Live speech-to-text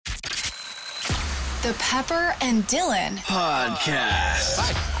The Pepper and Dylan Podcast.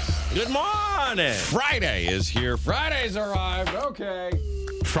 Hi. Good morning. Friday is here. Friday's arrived. Okay.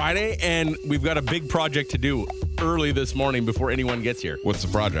 Friday, and we've got a big project to do early this morning before anyone gets here. What's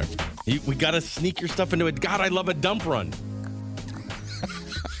the project? We got to sneak your stuff into it. God, I love a dump run.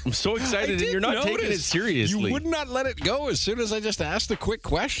 I'm so excited, and you're not taking it seriously. You would not let it go as soon as I just asked a quick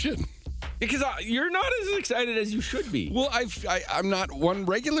question. Because you're not as excited as you should be. Well, I'm not one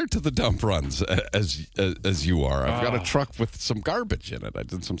regular to the dump runs as you are. I've got a truck with some garbage in it. I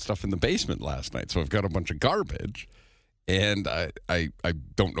did some stuff in the basement last night, so I've got a bunch of garbage, and I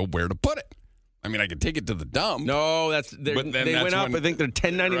don't know where to put it. I mean, I could take it to the dump. No, they went up. I think they're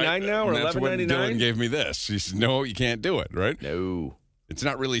 $10.99 now or $11.99. Dylan gave me this. He said, "No, you can't do it." Right? No. It's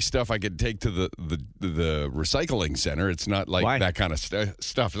not really stuff I could take to the recycling center. It's not like that kind of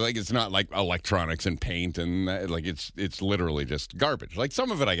stuff. Like it's not like electronics and paint and like it's literally just garbage. Like some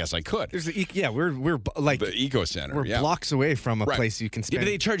of it, I guess I could. We're like the eco center. We're blocks away from a place you can spend. Yeah,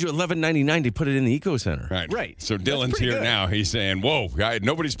 but they charge you $11.99 to put it in the eco center. Right. So Dylan's here now. He's saying, "Whoa,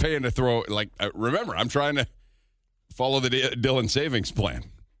 nobody's paying to throw." Like, remember, I'm trying to follow the Dylan savings plan.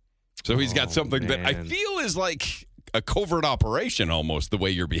 So he's got something that I feel is like a covert operation almost, the way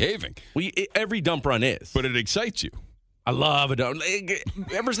you're behaving. Well, every dump run is. But it excites you. I love a dump.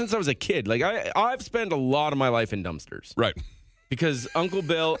 Ever since I was a kid, like I've spent a lot of my life in dumpsters. Right. Because Uncle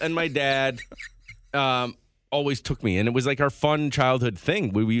Bill and my dad always took me, and it was like our fun childhood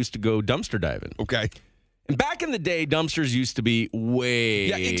thing. We used to go dumpster diving. Okay. And back in the day, dumpsters used to be way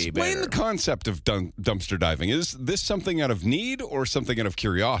explain better. the concept of dumpster diving. Is this something out of need or something out of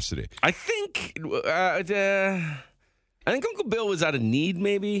curiosity? I think Uncle Bill was out of need,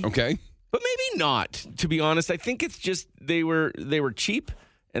 maybe. Okay. But maybe not, to be honest. I think it's just they were cheap,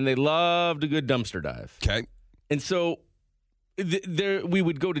 and they loved a good dumpster dive. Okay. And so we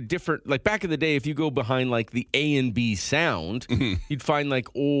would go to different, like back in the day, if you go behind like the A&B sound, you'd find like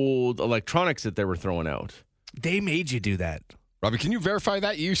old electronics that they were throwing out. They made you do that. Robbie, can you verify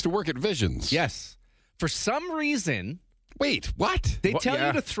that? You used to work at Visions. Yes. For some reason... Wait, what? They tell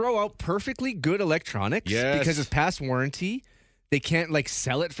you to throw out perfectly good electronics because it's past warranty. They can't, like,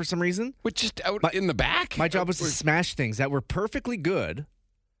 sell it for some reason. But just out in the back? My job was to smash things that were perfectly good,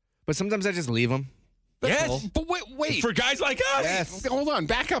 but sometimes I just leave them. Yes. Cool. But wait. For guys like us. Yes. Hold on.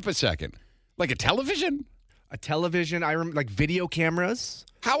 Back up a second. Like a television? A television. I remember, like, video cameras.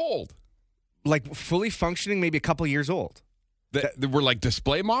 How old? Like, fully functioning, maybe a couple years old. That were like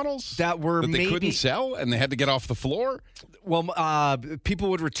display models? That they couldn't sell and they had to get off the floor? Well, people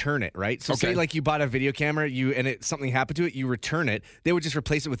would return it, right? So say like you bought a video camera and something happened to it, you return it. They would just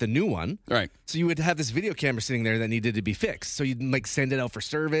replace it with a new one. Right. So you would have this video camera sitting there that needed to be fixed. So you'd like send it out for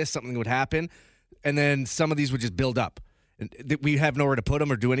service, something would happen, and then some of these would just build up. And we have nowhere to put them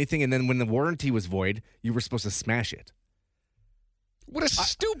or do anything, and then when the warranty was void, you were supposed to smash it. What a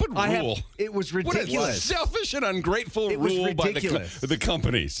stupid rule. It was ridiculous. What a selfish and ungrateful rule by the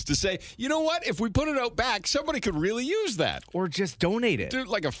companies to say, you know what? If we put it out back, somebody could really use that. Or just donate it. Dude,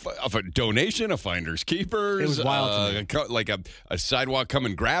 like a donation, a finder's keepers. It was wild to me. Like a sidewalk come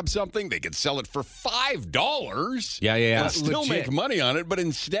and grab something. They could sell it for $5. Yeah. And still make money on it. But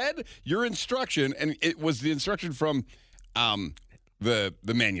instead, your instruction, and it was the instruction from... The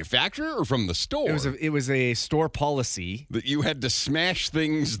manufacturer or from the store? It was a store policy that you had to smash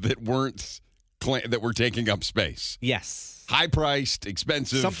things that were taking up space. Yes, high priced,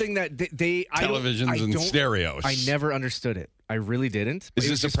 expensive. Something that they televisions and stereos. I never understood it. I really didn't. Is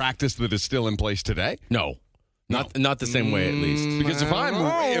this a practice that is still in place today? No. Not the same way, at least. Because if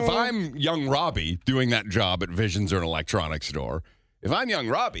I'm young Robbie doing that job at Visions or an electronics store, if I'm young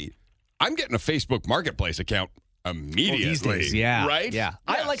Robbie, I'm getting a Facebook Marketplace account immediately. These days, yeah. Right? Yeah.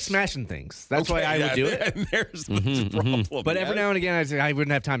 Yes. I like smashing things. That's why I would do it. And there's the problem. But every now and again, I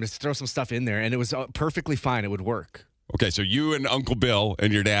wouldn't have time to throw some stuff in there, and it was perfectly fine. It would work. Okay, so you and Uncle Bill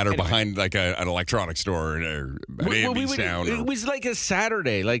and your dad are behind like an electronics store or an A&B sound. It was like a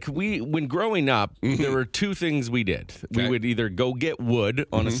Saturday. Like when growing up, there were two things we did. Okay. We would either go get wood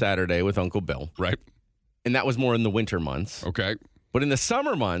on a Saturday with Uncle Bill. Right. And that was more in the winter months. Okay. But in the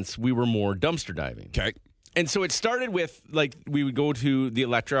summer months, we were more dumpster diving. Okay. And so it started with, like, we would go to the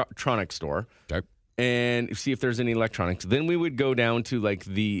electronics store and see if there's any electronics. Then we would go down to, like,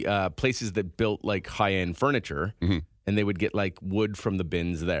 the places that built, like, high-end furniture, and they would get, like, wood from the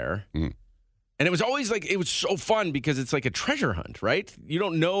bins there. And it was always, like, it was so fun because it's like a treasure hunt, right? You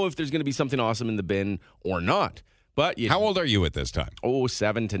don't know if there's going to be something awesome in the bin or not. But how old are you at this time?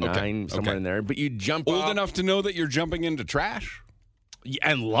 7 to 9, somewhere in there. But you jump old enough to know that you're jumping into trash?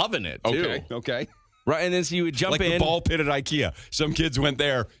 And loving it, too. Okay. Right, and then so you would jump like in. the ball pit at IKEA. Some kids went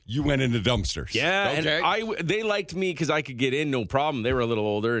there. You went into dumpsters. Yeah, okay. and they liked me because I could get in, no problem. They were a little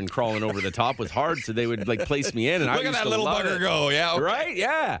older, and crawling over the top was hard, so they would like place me in. And Look at that little bugger go. Yeah, okay. Right,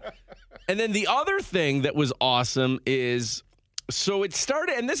 yeah. And then the other thing that was awesome is, so it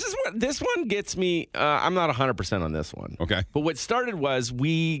started, and this one gets me. I'm not 100% on this one. Okay, but what started was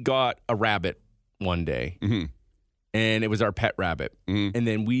we got a rabbit one day, and it was our pet rabbit, and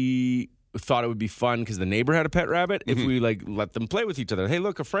then we thought it would be fun because the neighbor had a pet rabbit if we like let them play with each other. Hey,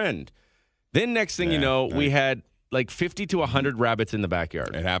 look, a friend. Then next thing you know, we had like 50 to 100 rabbits in the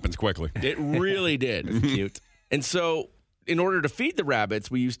backyard. It happens quickly. It really did. Cute. And so in order to feed the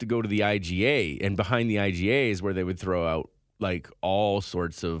rabbits, we used to go to the IGA, and behind the IGA is where they would throw out like all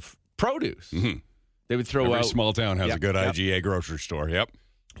sorts of produce. They would throw Every out. small town has a good IGA grocery store. Yep.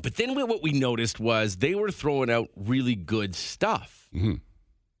 But then what we noticed was they were throwing out really good stuff.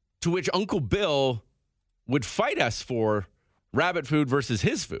 To which Uncle Bill would fight us for rabbit food versus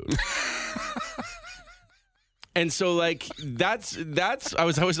his food. And so like that's I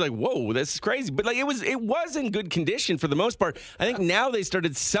was always like, whoa, this is crazy. But like it was in good condition for the most part. I think now they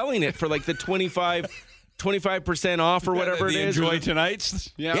started selling it for like the 25% off or whatever it is. Enjoy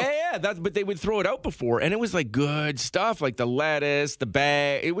tonight's. Yeah. But they would throw it out before, and it was like good stuff, like the lettuce, the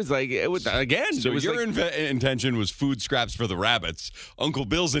bag. It was again. So it was your intention was food scraps for the rabbits. Uncle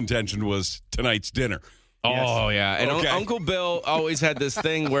Bill's intention was tonight's dinner. Oh, yeah. And Okay. Uncle Bill always had this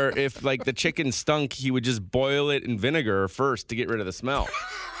thing where if, like, the chicken stunk, he would just boil it in vinegar first to get rid of the smell.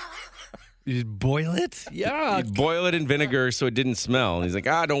 You boil it? Yeah. He'd boil it in vinegar so it didn't smell. And he's like,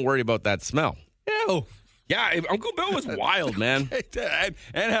 don't worry about that smell. Ew. Yeah, Uncle Bill was wild, man.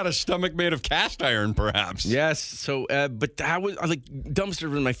 And had a stomach made of cast iron, perhaps. Yes. So, but that was, like,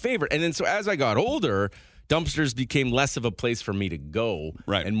 dumpster was my favorite. And then so as I got older, dumpsters became less of a place for me to go,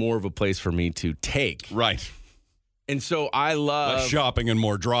 right, and more of a place for me to take. Right. And so I love... less shopping and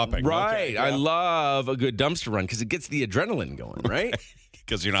more dropping. Right. Okay, yeah. I love a good dumpster run because it gets the adrenaline going, right?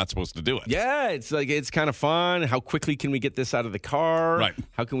 Because you're not supposed to do it. Yeah, it's kind of fun. How quickly can we get this out of the car? Right.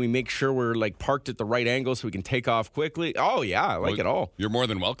 How can we make sure we're like parked at the right angle so we can take off quickly? Oh yeah, I like it all. You're more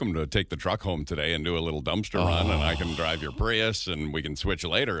than welcome to take the truck home today and do a little dumpster run, and I can drive your Prius, and we can switch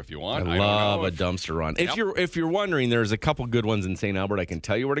later if you want. I love a dumpster run. Yep. If you're wondering, there's a couple good ones in St. Albert. I can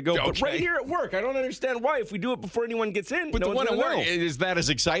tell you where to go. Okay. But right here at work, I don't understand why. If we do it before anyone gets in, But no the one's one at gonna work, know. is that as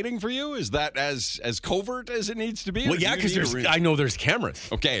exciting for you? Is that as covert as it needs to be? Well, Or do yeah, you need because a I know there's cameras.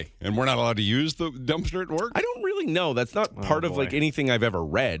 Okay, and we're not allowed to use the dumpster at work? I don't really know. That's not part of like anything I've ever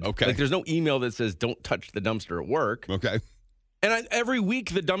read. Okay. Like there's no email that says don't touch the dumpster at work. Okay. And every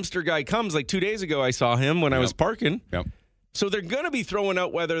week the dumpster guy comes. Like 2 days ago, I saw him when I was parking. Yep. So they're going to be throwing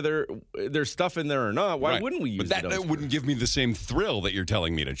out whether there's stuff in there or not. Why Right. wouldn't we use But the that dumpster? wouldn't give me the same thrill that you're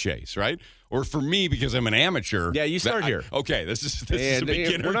telling me to chase, right? Or for me, because I'm an amateur. Yeah, you start here. Okay, this is a And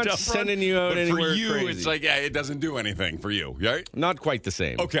beginner we're not dump sending run, you out but anywhere for you, crazy. it's like, yeah, it doesn't do anything for you, right? Not quite the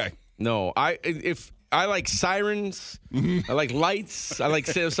same. Okay. No, I like sirens. I like lights. I like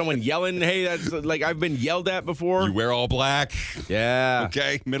someone yelling. Hey, that's like I've been yelled at before. You wear all black. Yeah.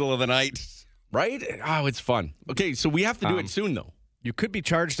 Okay, middle of the night. Right? Oh, it's fun. Okay, so we have to do it soon, though. You could be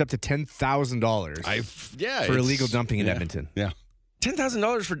charged up to $10,000 for illegal dumping in Edmonton. Yeah.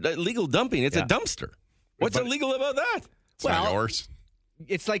 $10,000 for illegal dumping. It's a dumpster. What's illegal about that? It's not yours.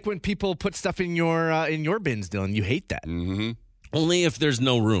 It's like when people put stuff in your bins, Dylan. You hate that. Mm-hmm. Only if there's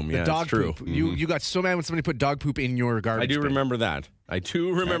no room. The Yeah, dog it's true. poop. You got so mad when somebody put dog poop in your garbage I do bin. remember that. I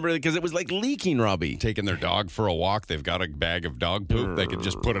do remember it because it was like leaking, Robbie. Taking their dog for a walk, they've got a bag of dog poop. They could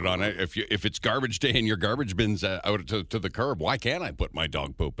just put it on it. If it's garbage day and your garbage bin's out to the curb, why can't I put my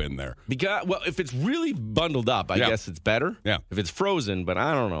dog poop in there? Because if it's really bundled up, I guess it's better. Yeah. If it's frozen, but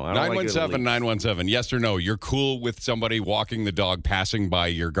I don't know. I don't like it 917-917. Yes or no? You're cool with somebody walking the dog, passing by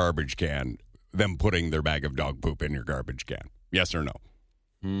your garbage can, them putting their bag of dog poop in your garbage can? Yes or no?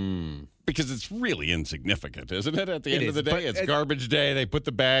 Because it's really insignificant, isn't it? At the end of the day, it's garbage day. They put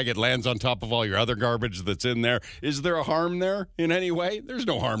the bag. It lands on top of all your other garbage that's in there. Is there a harm there in any way? There's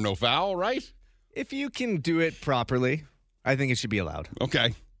no harm, no foul, right? If you can do it properly, I think it should be allowed.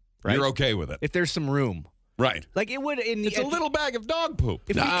 Okay. Right? You're okay with it. If there's some room. Right. Like it would. It's a little bag of dog poop.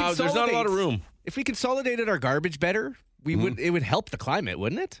 If we No, there's not a lot of room. If we consolidated our garbage better, it would help the climate,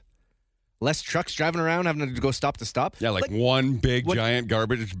 wouldn't it? Less trucks driving around, having to go stop to stop. Yeah, like one big giant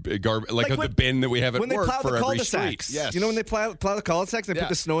garbage, like the bin that we have at when they work plow for the every street. cul-de-sacs. Yes. You know when they plow the cul-de-sacs, they put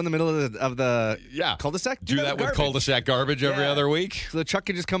the snow in the middle of the cul-de-sac? Do that with garbage. cul-de-sac garbage every other week. So the truck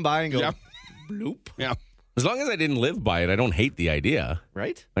can just come by and go, bloop. Yeah. As long as I didn't live by it, I don't hate the idea.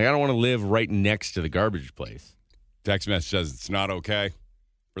 Right? Like, I don't want to live right next to the garbage place. Text message says it's not okay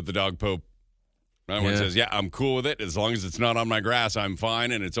for the dog poop. Another one says, I'm cool with it. As long as it's not on my grass, I'm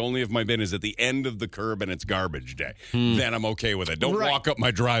fine. And it's only if my bin is at the end of the curb and it's garbage day. Then I'm okay with it. Don't walk up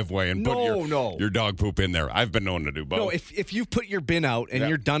my driveway and put your dog poop in there. I've been known to do both. No, if you put your bin out and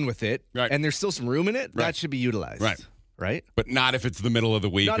you're done with it and there's still some room in it, that should be utilized. Right? But not if it's the middle of the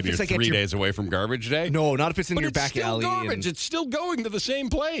week and you're 3 days away from garbage day? No, not if it's in your back alley. It's still garbage. It's still going to the same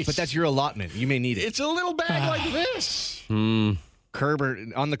place. But that's your allotment. You may need it. It's a little bag like this. Curb or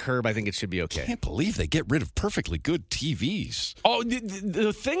on the curb, I think it should be okay. I can't believe they get rid of perfectly good TVs. Oh,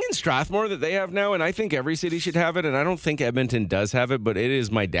 the thing in Strathmore that they have now, and I think every city should have it, and I don't think Edmonton does have it, but it is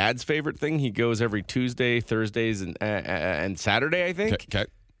my dad's favorite thing. He goes every Tuesday, Thursdays, and Saturday, I think. Okay.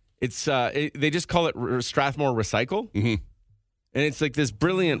 It's they just call it Strathmore Recycle. Mm-hmm. And it's like this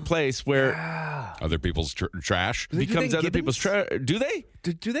brilliant place where other people's trash becomes other people's trash. Do they?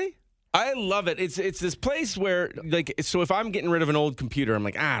 Do they? I love it. It's this place where, like, so if I'm getting rid of an old computer, I'm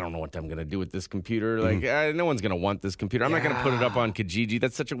like, I don't know what I'm going to do with this computer. Like, no one's going to want this computer. I'm not going to put it up on Kijiji.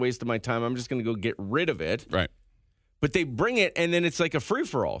 That's such a waste of my time. I'm just going to go get rid of it. Right. But they bring it, and then it's like a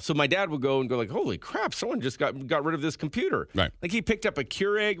free-for-all. So my dad would go and go like, holy crap, someone just got rid of this computer. Right. Like he picked up a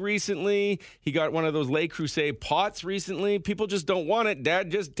Keurig recently. He got one of those Le Creuset pots recently. People just don't want it. Dad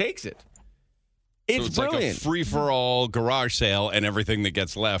just takes it. It's brilliant. Like a free-for-all garage sale, and everything that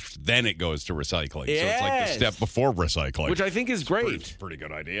gets left, then it goes to recycling. Yes. So it's like the step before recycling. Which I think is great. It's a pretty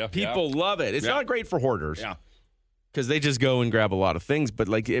good idea. People love it. It's not great for hoarders. Yeah. Because they just go and grab a lot of things. But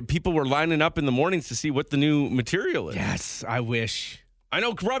like people were lining up in the mornings to see what the new material is. Yes, I wish. I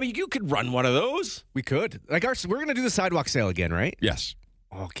know, Robbie, you could run one of those. We could. Like we're going to do the sidewalk sale again, right? Yes.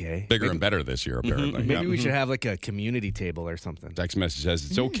 Okay. Bigger and better this year, apparently. Maybe we should have like a community table or something. Text message says,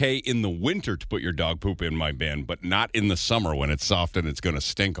 it's okay in the winter to put your dog poop in my bin, but not in the summer when it's soft and it's going to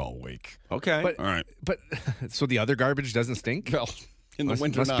stink all week. Okay. All right. But so the other garbage doesn't stink? Well, in the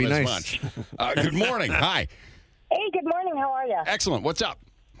winter, not be as nice. much. Good morning. Hi. Hey, good morning. How are you? Excellent. What's up?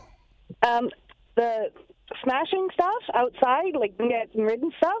 The smashing stuff outside, like getting rid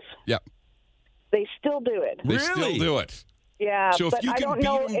and stuff, Yep. they still do it. They still do it. Yeah, So if but you I can don't beat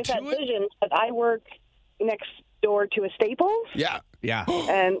know them if to at it? Vision, but I work next door to a Staples, Yeah. Yeah.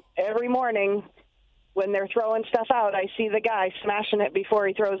 and every morning when they're throwing stuff out, I see the guy smashing it before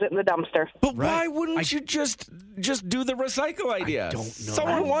he throws it in the dumpster. But why wouldn't you just do the recycle idea? I don't know.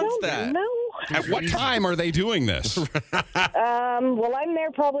 Someone wants that. No. At what time are they doing this? Well, I'm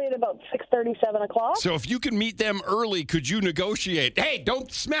there probably at about 6:30, 7 o'clock. So if you can meet them early, could you negotiate, hey,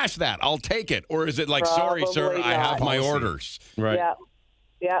 don't smash that, I'll take it? Or is it like, sorry, sir, Probably I have not. my orders? Right.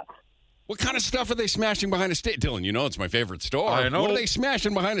 Yeah. What kind of stuff are they smashing behind a Staples? Dylan, you know it's my favorite store. I know. What are they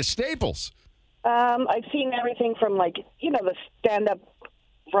smashing behind a Staples? I've seen everything from, like, the stand-up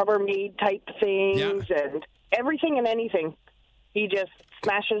Rubbermaid type things and everything and anything. He just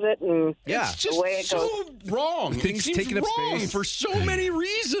smashes it and It's just away it so goes. wrong. Things It seems taking up wrong space. for so many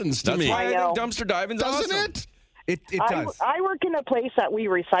reasons to That's me. why I know. think dumpster diving's Doesn't awesome. it? It does. I work in a place that we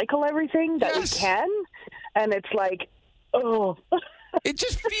recycle everything that Yes. we can, and it's like, oh. It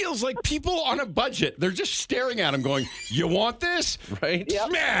just feels like people on a budget. They're just staring at him going, you want this? Right? Yep.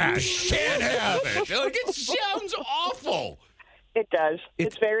 Smash! Can't have it. Like, it sounds awful. It does.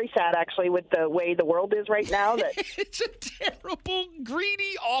 It's very sad, actually, with the way the world is right now. That It's a terrible,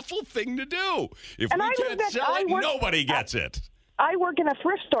 greedy, awful thing to do. If And we I can't looked at- sell it, I work- nobody gets it. I work in a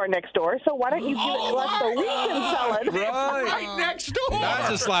thrift store next door, so why don't you give it to us so we can sell it? Right next door.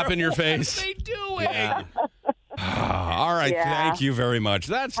 That's a slap in your face. What are they doing? All right, Yeah. thank you very much.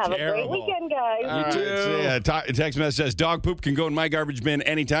 That's Have terrible. a great weekend, guys. All right, text message says, dog poop can go in my garbage bin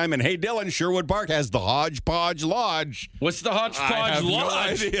anytime. And hey, Dylan, Sherwood Park has the Hodgepodge Lodge. What's the I Hodgepodge have no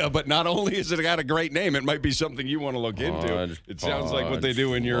Lodge? idea, but not only has it got a great name, it might be something you want to look into. It sounds like what they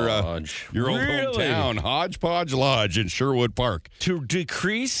do in your old Really? hometown, Hodgepodge Lodge in Sherwood Park. To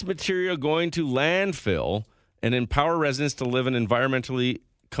decrease material going to landfill and empower residents to live an environmentally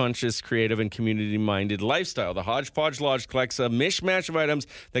conscious, creative, and community-minded lifestyle. The Hodgepodge Lodge collects a mishmash of items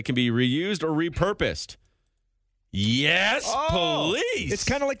that can be reused or repurposed. Yes, police. It's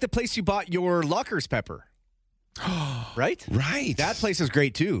kind of like the place you bought your lockers, Pepper. Right? Right. That place is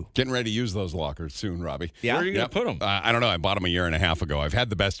great, too. Getting ready to use those lockers soon, Robbie. Yeah? Where are you going to put them? I don't know. I bought them a year and a half ago. I've had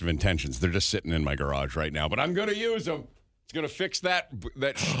the best of intentions. They're just sitting in my garage right now, but I'm going to use them. It's going to fix that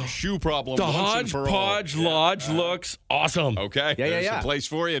shoe problem The once and for all. Hodgepodge Lodge looks awesome. Okay. Yeah, There's yeah. a place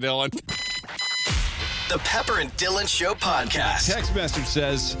for you, Dylan. The Pepper and Dylan Show podcast. Text message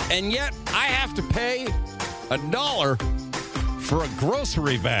says, and yet I have to pay $1 for a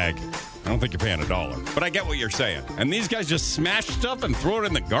grocery bag. I don't think you're paying $1, but I get what you're saying. And these guys just smash stuff and throw it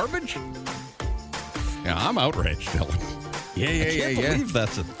in the garbage? Yeah, I'm outraged, Dylan. Yeah, I can't believe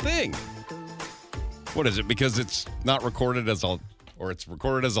that's a thing. What is it? Because it's not recorded as or it's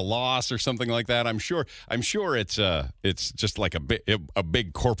recorded as a loss or something like that. I'm sure it's just like a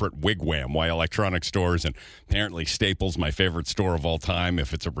big corporate wigwam. Why electronic stores and apparently Staples, my favorite store of all time,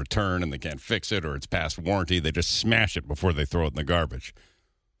 if it's a return and they can't fix it or it's past warranty, they just smash it before they throw it in the garbage.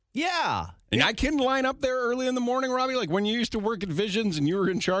 Yeah. And I can line up there early in the morning, Robbie, like when you used to work at Visions and you were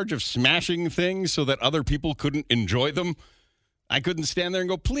in charge of smashing things so that other people couldn't enjoy them. I couldn't stand there and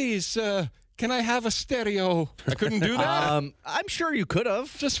go, please, can I have a stereo? I couldn't do that. I'm sure you could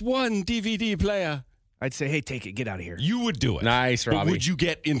have. Just one DVD player. I'd say, hey, take it. Get out of here. You would do it. Nice, Robbie. But would you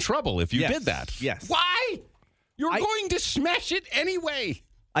get in trouble if you Yes. did that? Yes. Why? You're going to smash it anyway.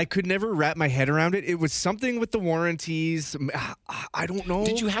 I could never wrap my head around it. It was something with the warranties. I don't know.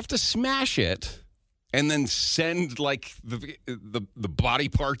 Did you have to smash it and then send like the body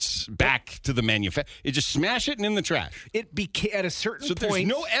parts back to the manufacturer? You just smash it and in the trash. It became at a certain So point. there's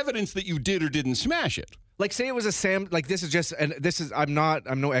no evidence that you did or didn't smash it. Like, say it was a like this is just, and this is, I'm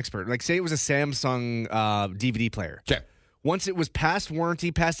no expert. Like, say it was a Samsung DVD player. Okay. Once it was past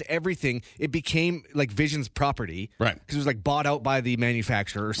warranty, past everything, it became like Vision's property. Right. Because it was like bought out by the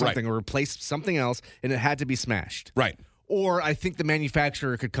manufacturer or something, Right. or replaced something else, and it had to be smashed. Right. Or I think the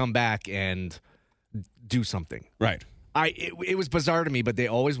manufacturer could come back and do something. Right. It was bizarre to me, but they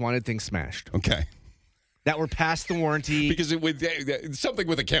always wanted things smashed Okay. that were past the warranty. Because it would something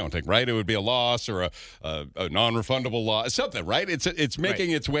with accounting, right? It would be a loss or a non-refundable loss, something, right? It's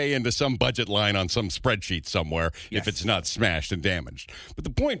making its way into some budget line on some spreadsheet somewhere if it's not smashed and damaged. But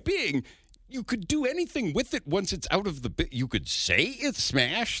the point being, you could do anything with it once it's out of the bit. You could say it's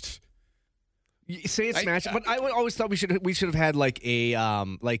smashed. You say it's smashed, but I always thought we should have had like a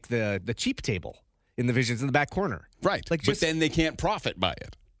like the cheap table in the Visions in the back corner. Right. Like, but then they can't profit by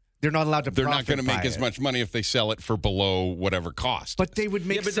it. They're not allowed to. They're not going to make by as it. much money if they sell it for below whatever cost. But they would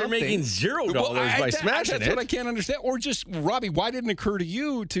make. Yeah, but they're something. making $0 Well, by smashing that's it. what I can't understand. Or just, Robbie, why didn't it occur to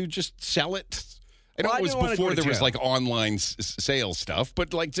you to just sell it? I know Well, I it was didn't wanna before go to there was jail. like online sales stuff,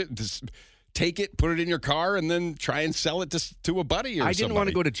 but like just take it, put it in your car, and then try and sell it to a buddy or I didn't want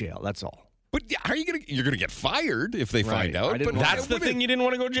to somebody. go to jail. That's all. But yeah, how are you going to? You're going to get fired if they find Right. out. I didn't But want- That's the thing you didn't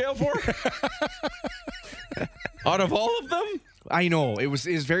want to go to jail for? Out of all of them? I know it was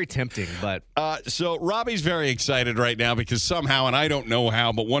very tempting, but So Robbie's very excited right now because somehow, and I don't know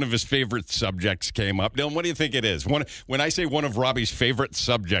how, but one of his favorite subjects came up. Dylan, what do you think it is? When I say one of Robbie's favorite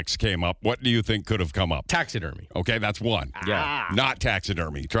subjects came up, what do you think could have come up? Taxidermy. Okay, that's one. Yeah. Not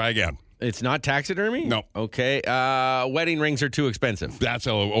taxidermy. Try again. It's not taxidermy? No. Okay. Wedding rings are too expensive. That's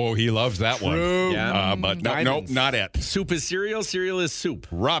he loves that one. Yeah. But nope, Diamonds. not it. Soup is cereal. Cereal is soup.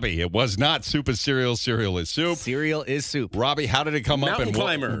 Robbie, it was not soup is cereal. Cereal is soup. cereal is soup. Robbie, how did it come up? Mountain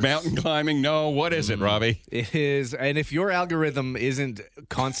climbers. Mountain climbing. No, what is it, Robbie? It is, and if your algorithm isn't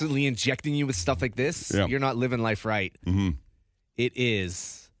constantly injecting you with stuff like this, Yeah. you're not living life right. Mm-hmm. It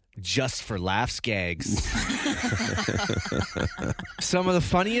is just for laughs, gags. Some of the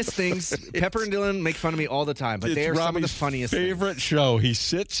funniest things. Pepper and Dylan make fun of me all the time, but they are some of the Robbie's funniest favorite things. show. He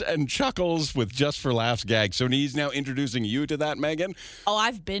sits and chuckles with Just for Laughs gags. So he's now introducing you to that, Megan. Oh,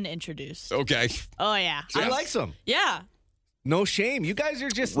 I've been introduced. Okay. Oh, yeah. He likes them. Yeah. No shame. You guys are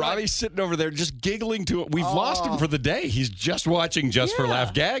just Robbie's sitting over there just giggling to it. We've lost him for the day. He's just watching Just for Yeah.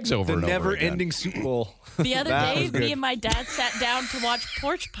 Laugh gags over the and over again. never-ending Soup Bowl. The other That day, was good. me and my dad sat down to watch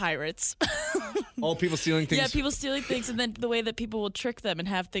Porch Pirates. All people stealing things. Yeah, people stealing things, and then the way that people will trick them and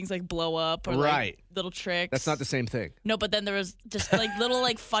have things like blow up or Right. like little tricks. That's not the same thing. No, but then there was just like little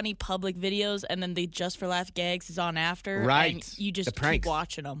like funny public videos, and then the Just for Laugh gags is on after. Right. And you just The keep pranks.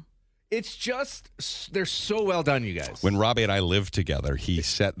 watching them. It's just, they're so well done, you guys. When Robbie and I lived together, he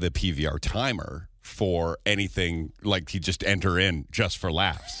set the PVR timer for anything, like he'd just enter in Just for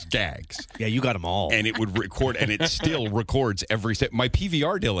Laughs gags. Yeah, you got them all. And it would record, and it still records every set. My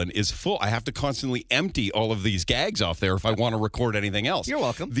PVR, Dylan, is full. I have to constantly empty all of these gags off there if I want to record anything else. You're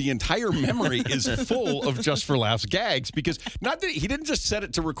welcome. The entire memory is full of Just for Laughs gags because not that he didn't just set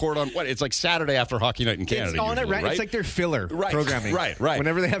it to record on what? It's like Saturday after Hockey Night in Canada. It's on it, usually, right? It's like their filler programming. Right.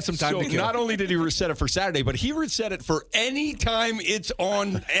 Whenever they have some time so to kill. not only did he reset it for Saturday, but he reset it for any time it's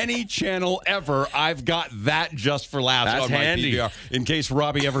on any channel ever. I've got that Just for Laughs That's on handy. my PVR in case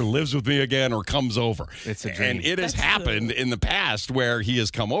Robbie ever lives with me again or comes over. It's a dream. And it has That's happened in the past where he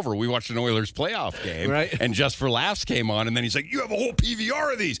has come over. We watched an Oilers playoff game, Right. and Just for Laughs came on, and then he's like, "You have a whole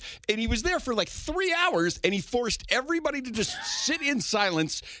PVR of these," and he was there for like 3 hours, and he forced everybody to just sit in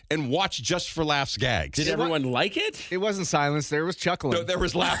silence and watch Just for Laughs gags. Did everyone like it? It wasn't silence. There was chuckling. No, there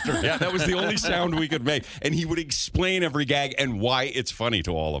was laughter. Yeah, that was the only sound we could make. And he would explain every gag and why it's funny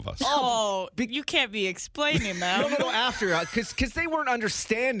to all of us. Oh, Because You can't be explaining them. No, after. Because they weren't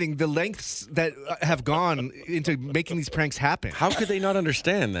understanding the lengths that have gone into making these pranks happen. How could they not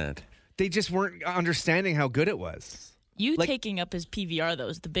understand that? They just weren't understanding how good it was. You taking up his PVR, though,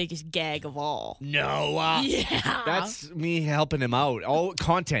 is the biggest gag of all. No. Yeah. That's me helping him out. All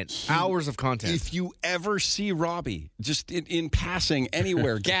content. Hours of content. If you ever see Robbie just in passing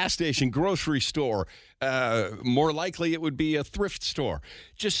anywhere, gas station, grocery store, more likely it would be a thrift store,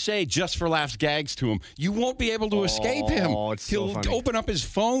 just say "just for laughs" gags to him. You won't be able to escape him. It's so He'll funny. open up his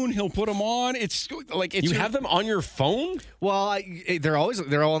phone. He'll put them on. It's like You have them on your phone? Well, they're all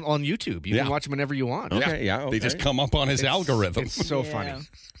on YouTube. You can watch them whenever you want. Okay, yeah. They just come up on his algorithm. It's so funny.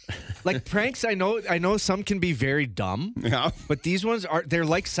 Like pranks, I know some can be very dumb. Yeah. But these ones they're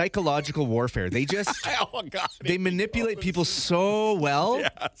like psychological warfare. They just Oh God! they manipulate people so well.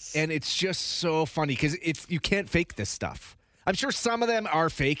 Yes. And it's just so funny because you can't fake this stuff. I'm sure some of them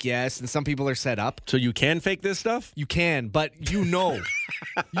are fake, yes, and some people are set up. So you can fake this stuff? You can, but you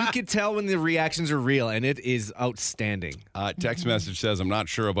can tell when the reactions are real, and it is outstanding. Text message says, I'm not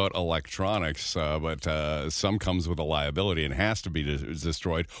sure about electronics, but some comes with a liability and has to be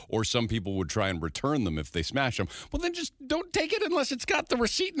destroyed, or some people would try and return them if they smash them. Well, then just don't take it unless it's got the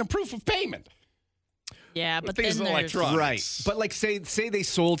receipt and a proof of payment. Yeah, but then Things there's... electronics. Right. But like say they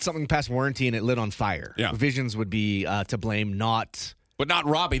sold something past warranty and it lit on fire. Yeah. Visions would be to blame, not... But not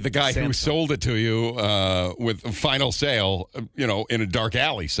Robbie, the guy who Samsung. sold it to you with a final sale, in a dark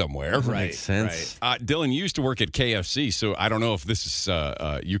alley somewhere. Right. Makes sense. Dylan used to work at KFC, so I don't know if this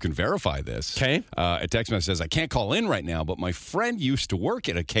is, you can verify this. Okay. A text message says, I can't call in right now, but my friend used to work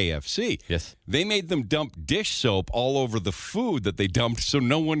at a KFC. Yes. They made them dump dish soap all over the food that they dumped so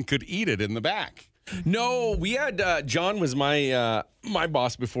no one could eat it in the back. No, we had John was my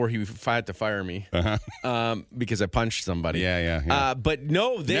boss before he had to fire me because I punched somebody. Yeah. But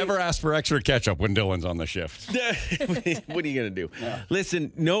no, they Never ask for extra ketchup when Dylan's on the shift. What are you going to do?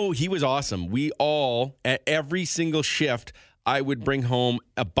 Listen, no, he was awesome. We all, at every single shift, I would bring home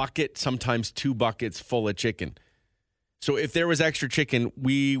a bucket, sometimes 2 buckets full of chicken. So if there was extra chicken,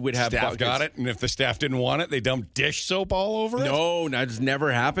 we would have Staff buckets. got it, and if the staff didn't want it, they dumped dish soap all over it? No, that's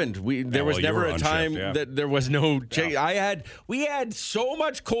never happened. There was you never were a on time shift, yeah. that there was no chicken. We had so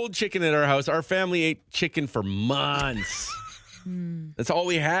much cold chicken at our house. Our family ate chicken for months. That's all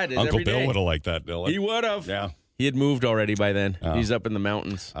we had. Uncle every Bill day. would have liked that, Dylan. He would have. Yeah. He had moved already by then. He's up in the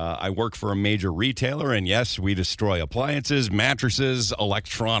mountains. I work for a major retailer, and yes, we destroy appliances, mattresses,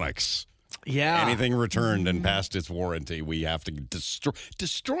 electronics. Yeah. Anything returned and past its warranty, we have to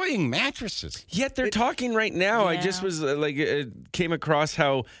destroying mattresses. Yet they're talking right now. I just was came across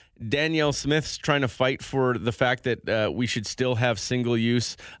how Danielle Smith's trying to fight for the fact that we should still have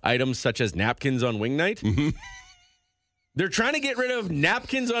single-use items such as napkins on wing night. Mm-hmm. They're trying to get rid of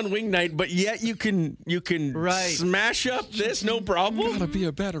napkins on wing night, but yet you can smash up this no problem. Gotta be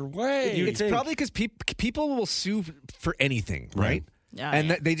a better way. It's probably because people will sue for anything, right? Yeah, and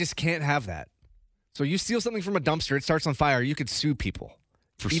yeah. they just can't have that. So you steal something from a dumpster, it starts on fire, you could sue people.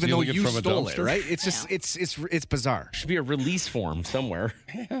 For even though stealing it you from a stole it, dumpster? right? It's just it's bizarre. Should be a release form somewhere.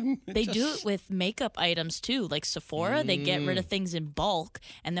 They do it with makeup items too, like Sephora. They get rid of things in bulk,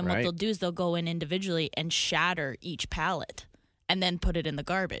 and then what Right. they'll do is they'll go in individually and shatter each palette, and then put it in the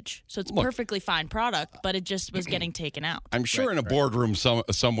garbage. So it's perfectly fine product, but it just was getting taken out. I'm sure in a boardroom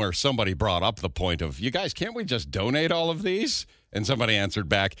somewhere somebody brought up the point of, you guys, can't we just donate all of these? And somebody answered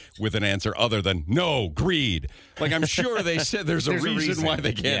back with an answer other than, no, greed. Like, I'm sure they said there's a reason why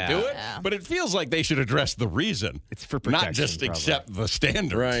they can't do it, but it feels like they should address the reason. It's for protection, not just probably. accept the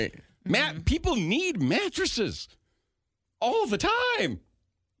standard. Right. People need mattresses all the time.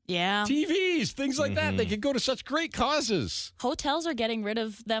 Yeah. TVs, things like that. They could go to such great causes. Hotels are getting rid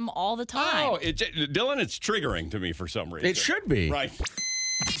of them all the time. Oh, Dylan, it's triggering to me for some reason. It should be. Right.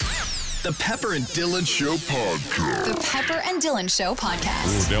 The Pepper and Dylan Show podcast. The Pepper and Dylan Show Ooh,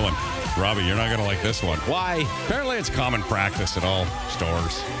 podcast. Dylan. Robbie, you're not going to like this one. Why? Apparently, it's common practice at all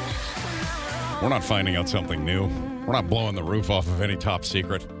stores. We're not finding out something new. We're not blowing the roof off of any top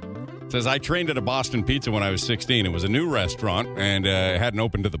secret. It says, I trained at a Boston Pizza when I was 16. It was a new restaurant and hadn't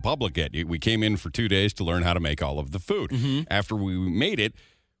opened to the public yet. We came in for 2 days to learn how to make all of the food. After we made it,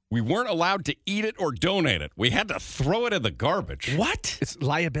 we weren't allowed to eat it or donate it. We had to throw it in the garbage. What? It's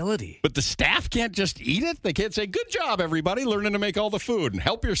liability. But the staff can't just eat it. They can't say, good job, everybody, learning to make all the food and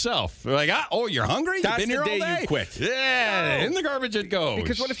help yourself. They're like, you're hungry? That's You've been the here all day day? you quit. Yeah, in the garbage it goes.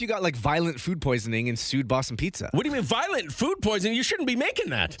 Because what if you got like violent food poisoning and sued Boston Pizza? What do you mean violent food poisoning? You shouldn't be making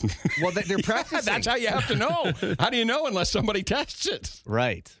that. Well, they're practicing. That's how you have to know. How do you know unless somebody tests it?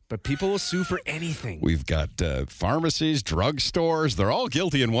 Right. But people will sue for anything. We've got pharmacies, drugstores. They're all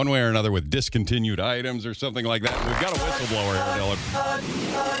guilty in one way or another with discontinued items or something like that. We've got a whistleblower here, Dylan.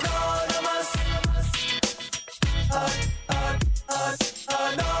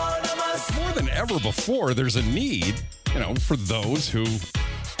 More than ever before, there's a need, for those who,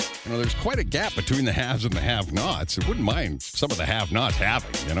 there's quite a gap between the haves and the have-nots. I wouldn't mind some of the have-nots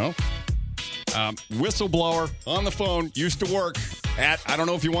having, whistleblower on the phone, used to work at, I don't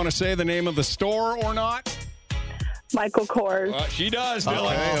know if you want to say the name of the store or not. Michael Kors. She does,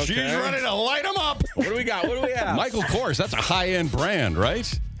 Dylan. Okay. She's ready to light them up. What do we got? What do we have? Michael Kors, that's a high-end brand, right?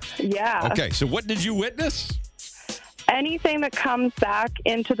 Yeah. Okay, so what did you witness? Anything that comes back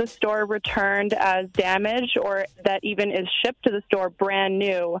into the store returned as damaged or that even is shipped to the store brand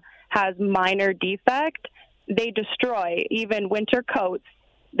new has minor defect, they destroy. Even winter coats.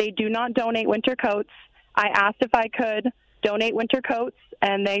 They do not donate winter coats. I asked if I could donate winter coats,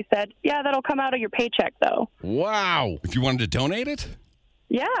 and they said, yeah, that'll come out of your paycheck, though. Wow. If you wanted to donate it?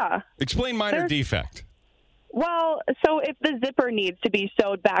 Yeah. Explain minor defect. Well, so if the zipper needs to be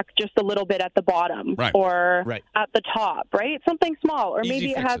sewed back just a little bit at the bottom or at the top, right? Something small. Or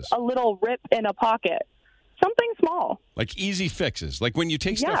maybe it has a little rip in a pocket. Something small. Like easy fixes. Like when you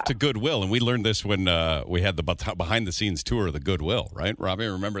take stuff to Goodwill, and we learned this when we had the behind-the-scenes tour of the Goodwill, right, Robbie?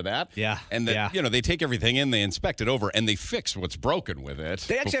 Remember that? Yeah. And they take everything in, they inspect it over, and they fix what's broken with it.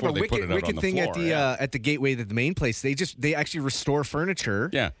 They actually have a wicked thing at the gateway to the main place. They actually restore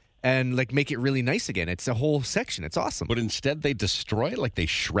furniture. Yeah. And make it really nice again. It's a whole section. It's awesome. But instead, they destroy it, like they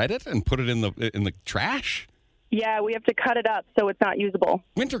shred it and put it in the trash. Yeah, we have to cut it up so it's not usable.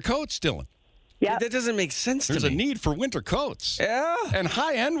 Winter coats, Dylan. Yeah, that doesn't make sense to me. There's a need for winter coats. Yeah. And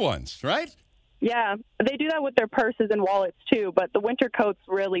high-end ones, right? Yeah, they do that with their purses and wallets, too, but the winter coats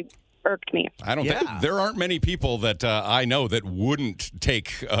really irked me. I don't think there aren't many people that I know that wouldn't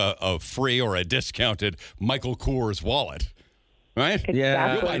take a free or a discounted Michael Kors wallet. Right? Exactly.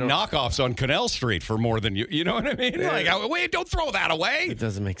 Yeah. You'll buy knockoffs on Canal Street for more than you know what I mean? Yeah. Like, wait, don't throw that away. It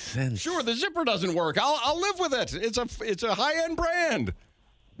doesn't make sense. Sure, the zipper doesn't work. I'll live with it. It's a high-end brand.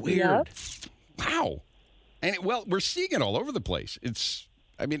 Weird. Yep. Wow. And we're seeing it all over the place. It's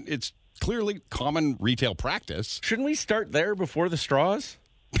clearly common retail practice. Shouldn't we start there before the straws?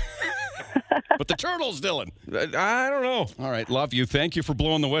 But the turtles, Dylan. I don't know. All right, love you. Thank you for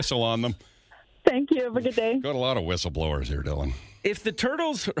blowing the whistle on them. Thank you. Have a good day. Got a lot of whistleblowers here, Dylan. If the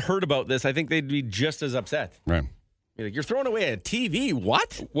turtles heard about this, I think they'd be just as upset. Right. You're throwing away a TV.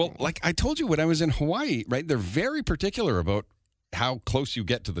 What? Well, like I told you when I was in Hawaii, right? They're very particular about how close you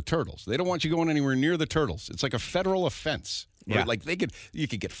get to the turtles. They don't want you going anywhere near the turtles. It's like a federal offense. Right? Yeah. Like you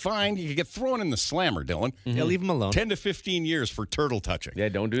could get fined. You could get thrown in the slammer, Dylan. Yeah, leave them alone. 10 to 15 years for turtle touching. Yeah,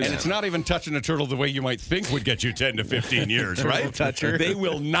 don't do that. And it's not even touching a turtle the way you might think would get you 10 to 15 years, right? Toucher. They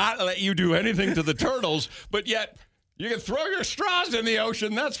will not let you do anything to the turtles, but yet you can throw your straws in the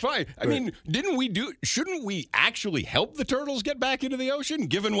ocean. That's fine. I mean, shouldn't we actually help the turtles get back into the ocean,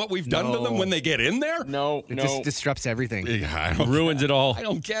 given what we've done to them when they get in there? No. It just disrupts everything. Yeah, Ruins it all. I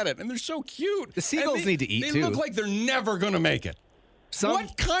don't get it. And they're so cute. The seagulls need to eat, They too. look like they're never going to make it.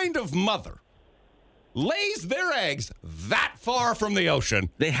 What kind of mother lays their eggs that far from the ocean?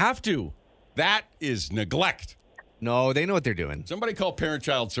 They have to. That is neglect. No, they know what they're doing. Somebody call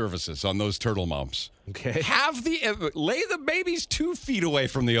Parent-Child Services on those turtle moms. Okay. Lay the babies 2 feet away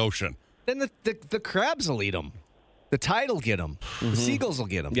from the ocean. Then the crabs will eat them. The tide will get them. The seagulls will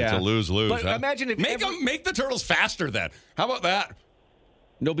get them. Yeah. It's a lose-lose. But huh? imagine if make the turtles faster then. How about that?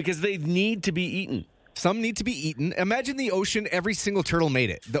 No, because they need to be eaten. Some need to be eaten. Imagine the ocean, every single turtle made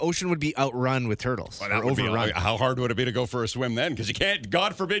it. The ocean would be outrun with turtles. Well, or that would be, overrun. how hard would it be to go for a swim then? Because you can't,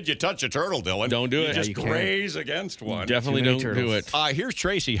 God forbid you touch a turtle, Dylan. Don't do it. You just you can't. graze against one. Definitely Too don't many do turtles. it. Here's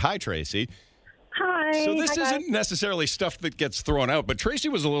Tracy. Hi, Tracy. Hi. So this Hi, guys. isn't necessarily stuff that gets thrown out, but Tracy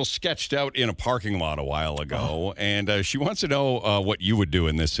was a little sketched out in a parking lot a while ago, and she wants to know what you would do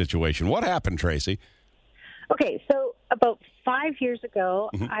in this situation. What happened, Tracy? Okay, so about 5 years ago,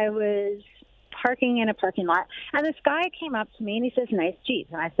 I was parking in a parking lot, and this guy came up to me, and he says, nice Jeep.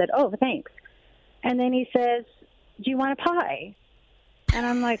 And I said, oh, thanks. And then he says, do you want a pie? And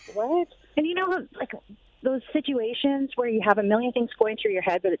I'm like, what? And you know, like those situations where you have a million things going through your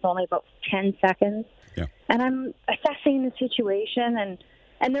head, but it's only about 10 seconds. Yeah. And I'm assessing the situation,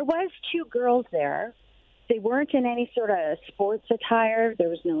 and there was 2 girls there. They weren't in any sort of sports attire. There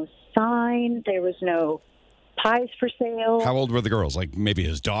was no sign. There was no pies for sale. How old were the girls? Like maybe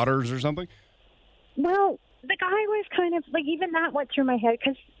his daughters or something? Well, the guy was kind of, like, even that went through my head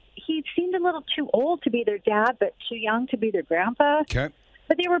because he seemed a little too old to be their dad, but too young to be their grandpa. Okay.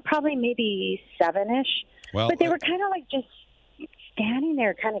 But they were probably maybe 7-ish. Well, but they were kind of like just standing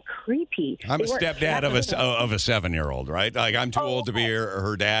there kind of creepy. I'm a They weren't stepdad of checking a 7-year-old, right? Like I'm too old to be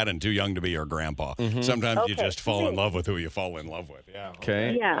her dad and too young to be her grandpa. Sometimes you Okay. just fall in love with who you fall in love with. Yeah.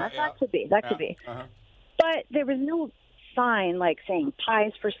 Okay. Yeah, that could be. That could be. But there was no sign like saying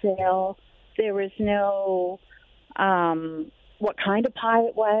pies for sale. There was no what kind of pie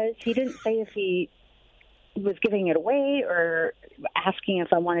it was. He didn't say if he was giving it away or asking if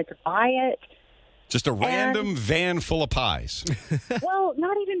I wanted to buy it. Just a random van full of pies. Well,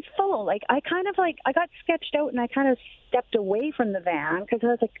 not even full. Like I got sketched out and I kind of stepped away from the van because I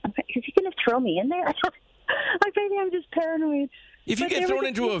was like, is he going to throw me in there? Like maybe I'm just paranoid. If you But get there thrown was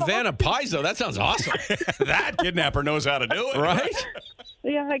into a van of pies, though, that sounds awesome. That kidnapper knows how to do it, Right?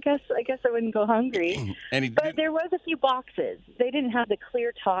 Yeah, I guess I wouldn't go hungry. And But there was a few boxes. They didn't have the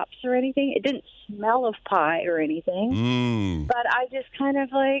clear tops or anything. It didn't smell of pie or anything. But I just kind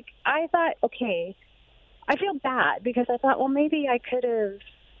of like, I thought, okay, I feel bad because I thought, well, maybe I could have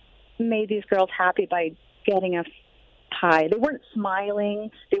made these girls happy by getting a pie. They weren't smiling.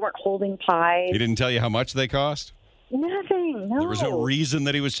 They weren't holding pies. He didn't tell you how much they cost? Nothing. No. There was no reason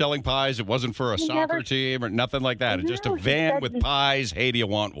that he was selling pies. It wasn't for a soccer team or nothing like that. It's just a No, he van said- with pies. Hey, do you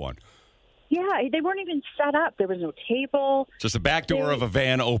want one? Yeah, they weren't even set up. There was no table. Just the back door of a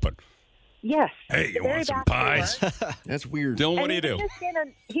van open. Yes. Hey, the you very want some back door. pies? That's weird. Dylan, what And do you he do? was just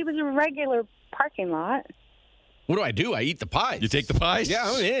he was in a regular parking lot. What do? I eat the pies. You take the pies? Yeah,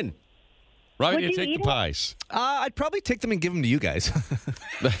 I'm in. Right, Would you you take eat the it? pies. I'd probably take them and give them to you guys.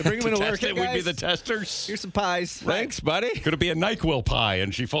 Bring them into work. Test it, Hey, we'd be guys, the testers. here's some pies. Thanks, buddy. Could it be a NyQuil pie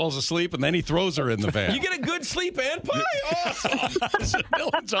and she falls asleep and then he throws her in the van? You get a good sleep and pie? Awesome.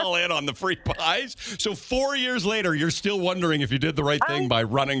 Dylan's all in on the free pies. So 4 years later, you're still wondering if you did the right thing by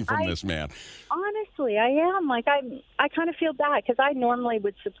running from this man. Honestly, I am. Like, I kind of feel bad because I normally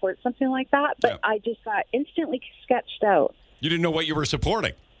would support something like that, but I just got instantly sketched out. You didn't know what you were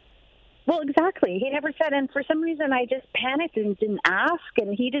supporting. Well, exactly. He never said, and for some reason I just panicked and didn't ask,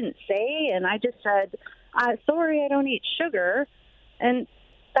 and he didn't say, and I just said, sorry, I don't eat sugar, and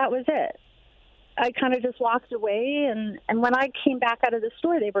that was it. I kind of just walked away, and when I came back out of the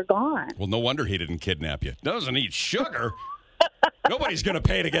store, they were gone. Well, no wonder he didn't kidnap you. Doesn't eat sugar. Nobody's going to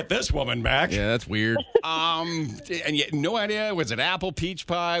pay to get this woman back. Yeah, that's weird. And yet, no idea. Was it apple peach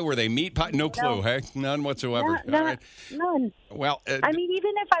pie? Were they meat pie? No clue, hey? None whatsoever. All right. None. Well, I mean,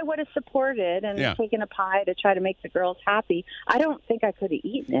 even if I would have supported and Yeah. taken a pie to try to make the girls happy, I don't think I could have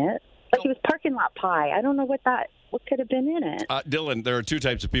eaten it. Like, it was parking lot pie. I don't know what could have been in it. Dylan, there are two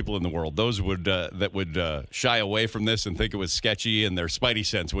types of people in the world. Those that would shy away from this and think it was sketchy, and their spidey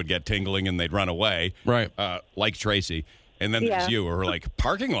sense would get tingling and they'd run away. Right. Like Tracy. And then there's you, who are like,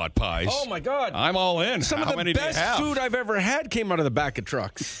 parking lot pies. Oh, my God. I'm all in. Some How of the many do you best have? food I've ever had came out of the back of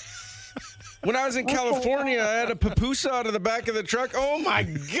trucks. When I was in California, I had a pupusa out of the back of the truck. Oh, my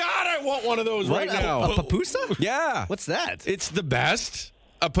God, I want one of those right now. A papusa? Yeah. What's that? It's the best.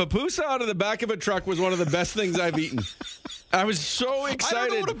 A pupusa out of the back of a truck was one of the best things I've eaten. I was so excited. I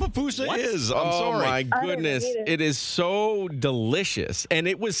don't know what a pupusa is. I'm Oh sorry. my don't goodness. either. It is so delicious. And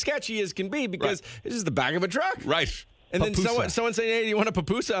it was sketchy as can be because this is the back of a truck. Right. And then someone saying, hey, do you want a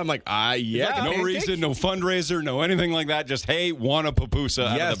pupusa? I'm like, yeah. No reason, no fundraiser, no anything like that. Just, hey, want a pupusa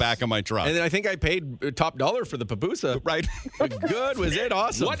out of Yes. the back of my truck. And then I think I paid top dollar for the pupusa. Right. Good. Was it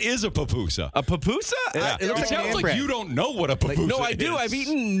awesome? What is a pupusa? A pupusa? Yeah. it looks It like sounds naan like bread. you don't know what a pupusa No, I is. do. I've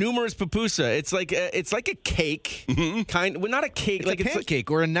eaten numerous pupusa. It's like a cake, kind. Well, not a cake. Like a it's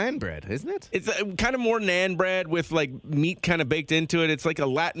pancake or a naan bread, isn't it? It's kind of more naan bread with like meat kind of baked into it. It's like a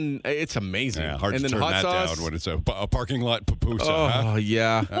Latin. It's amazing. Yeah, hard and to then turn hot that sauce. down when it's a parking lot pupusa. Oh huh?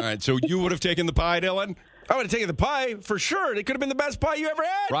 yeah. All right, so you would have taken the pie, Dylan? I would have taken the pie for sure. It could have been the best pie you ever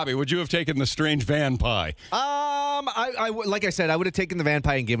had. Robbie, would you have taken the strange van pie? Like I said, I would have taken the van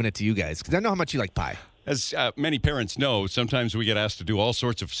pie and given it to you guys because I know how much you like pie. As many parents know, sometimes we get asked to do all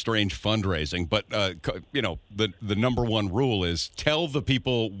sorts of strange fundraising, but the number one rule is tell the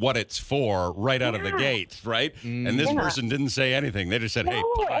people what it's for right out of the gate, right? And this person didn't say anything. They just said, "Hey,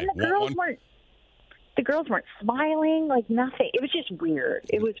 No, pie, and the want girls one?" weren't. The girls weren't smiling, like nothing. It was just weird.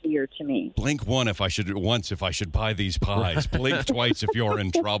 It was weird to me. Blink once if I should buy these pies. Blink twice if you're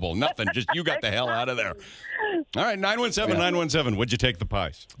in trouble. Nothing. Just you got the hell out of there. All right, 917. Would you take the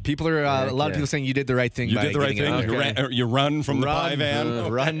pies? People are a lot of people saying you did the right thing. You by did the right getting it. thing. Okay. You run from the pie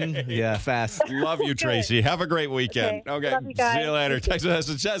van. Run, yeah, fast. Love you, Tracy. Have a great weekend. Okay. Love you guys. See you later. Text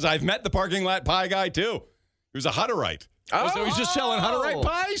message says, I've met the parking lot pie guy, too. He was a Hutterite. So he's just selling Hutterite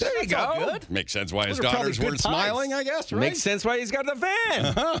pies? There you That's all go. good. Makes sense why his Those are probably daughters good weren't pies. smiling, I guess, right? Makes sense why he's got the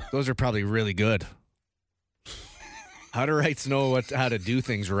van. Those are probably really good. Hutterites know how to do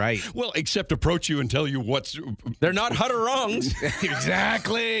things right. Well, except approach you and tell you what's... They're not Hutterongs.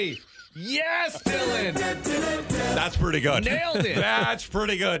 Exactly. Yes, Dylan. That's pretty good. Nailed it. That's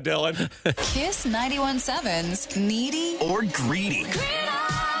pretty good, Dylan. Kiss 91.7's Needy Or greedy.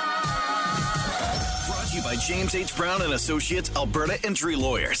 Brought to you by James H. Brown and Associates, Alberta Injury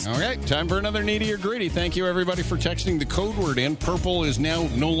Lawyers. Okay, time for another Needy or Greedy. Thank you, everybody, for texting the code word in. Purple is now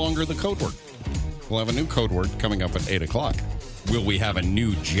no longer the code word. We'll have a new code word coming up at 8 o'clock. Will we have a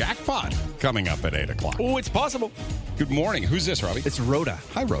new jackpot coming up at 8 o'clock? Oh, it's possible. Good morning. Who's this, Robbie? It's Rhoda.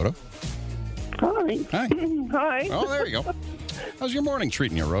 Hi, Rhoda. Hi. Hi. Hi. Oh, there you go. How's your morning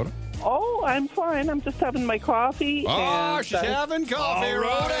treating you, Rhoda? Oh, I'm fine. I'm just having my coffee. Oh, and, she's having coffee,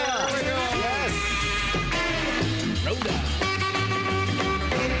 Rhoda. Yes.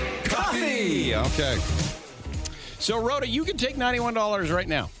 Coffee. Okay. So, Rhoda, you can take $91 right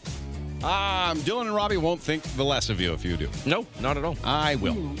now. Dylan and Robbie won't think the less of you if you do. No, not at all. I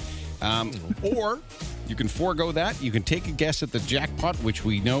will. Or you can forego that. You can take a guess at the jackpot, which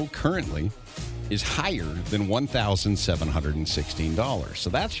we know currently is higher than $1,716. So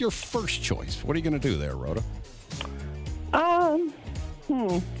that's your first choice. What are you going to do there, Rhoda? I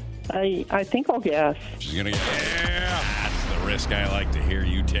think I'll guess. She's going to that's the risk I like to hear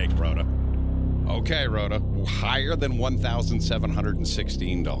you take, Rhoda. Okay, Rhoda. Higher than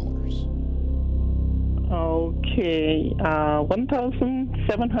 $1,716. Okay,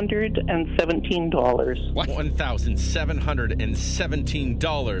 $1,717. What?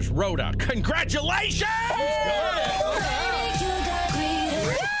 $1,717. Rhoda, congratulations!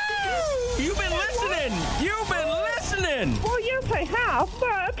 You've been listening. You've been listening. Well, yes, I have,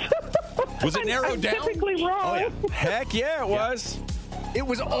 but Was it narrowed I'm down? typically wrong. Oh, yeah. Heck yeah, it was. It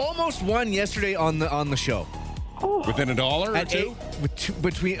was almost won yesterday on the show. Within $1 or At two? 8,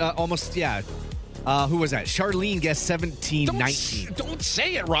 between almost, yeah. Who was that? Charlene guessed 1719. Don't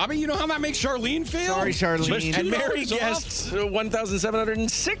say it, Robbie. You know how that makes Charlene feel? Sorry, Charlene. And Mary $2 off. guessed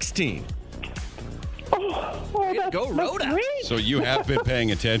 1,716. Oh, that's, go, that's Rhoda. great. So you have been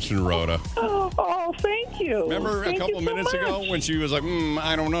paying attention, Rhoda. Oh, thank you. Remember Thank a couple you so minutes ago much. when she was like,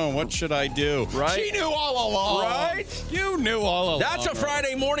 I don't know, what should I do? Right. She knew all along. Right? You knew all along. That's a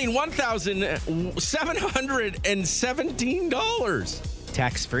Friday morning, $1,717.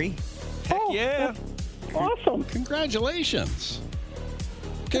 Tax free. Heck yeah. Awesome. Congratulations.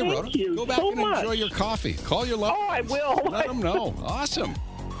 Okay, Thank Rhoda, you go back so and much. enjoy your coffee. Call your loved Oh, I ones. will. Let them know. Awesome.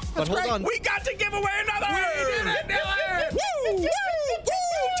 But hold on. We got to give away another. We did it, Dylan. Woo, woo, woo.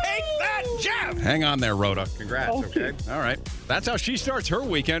 Take that, Jeff. Hang on there, Rhoda. Congrats, Okay. okay? All right. That's how she starts her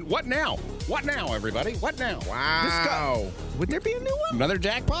weekend. What now? What now, everybody? What now? Wow. Would there be a new one? Another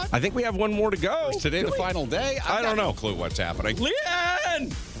jackpot? I think we have one more to go. Is today the final day? I don't know. No clue what's happening.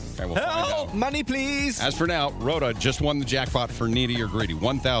 Leanne! Okay, we'll find out. Money, please. As for now, Rhoda just won the jackpot for Needy or Greedy,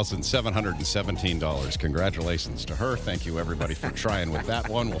 $1,717. Congratulations to her. Thank you, everybody, for trying with that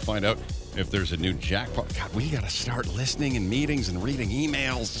one. We'll find out if there's a new jackpot. God, we got to start listening in meetings and reading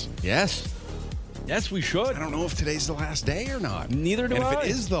emails. Yes. Yes, we should. I don't know if today's the last day or not. Neither do and I. if it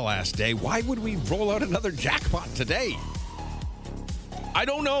is the last day, why would we roll out another jackpot today? I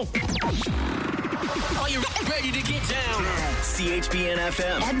don't know. Are you ready to get down? CHBN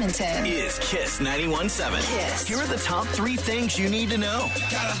FM Edmonton. is Kiss 91.7. Kiss. Here are the top 3 things you need to know.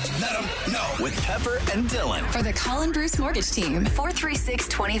 Gotta let them know. With Pepper and Dylan. For the Colin Bruce Mortgage Team,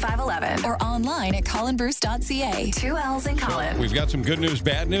 436-2511 or online at colinbruce.ca. 2 L's in Colin. We've got some good news,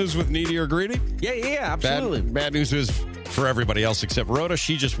 bad news with Needy or Greedy. Yeah, absolutely. Bad news is for everybody else except Rhoda.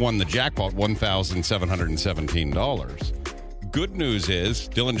 She just won the jackpot, $1,717. Good news is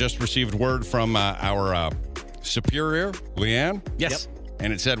Dylan just received word from our superior, Leanne. Yes.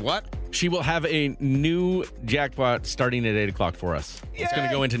 And it said what? She will have a new jackpot starting at 8 o'clock for us. It's going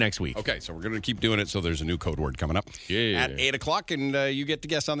to go into next week. Okay, so we're going to keep doing it. So there's a new code word coming up at 8 o'clock, and you get to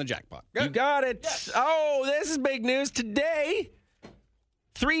guess on the jackpot. You got it. Yes. Oh, this is big news today.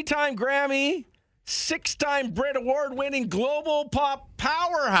 3-time Grammy, 6-time Brit Award-winning global pop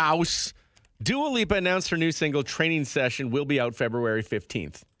powerhouse Dua Lipa announced her new single, Training Session, will be out February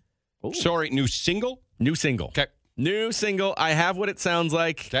 15th. Ooh. Sorry, new single? New single. Okay. New single. I have what it sounds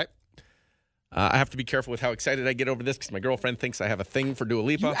like. Okay. I have to be careful with how excited I get over this because my girlfriend thinks I have a thing for Dua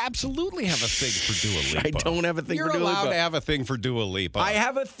Lipa. You absolutely have a thing for Dua Lipa. I don't have a thing for Dua Lipa. You're allowed to have a thing for Dua Lipa. I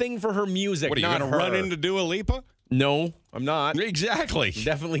have a thing for her music. What, are you going to run into Dua Lipa? No, I'm not. Exactly.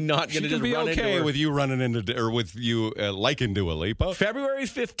 Definitely not going to just be run into okay her. with you running into, or with you liking Dua Lipa. February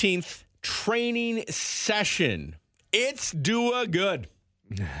 15th, Training Session. It's Dua good.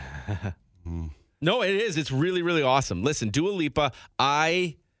 No, it is. It's really, really awesome. Listen, Dua Lipa,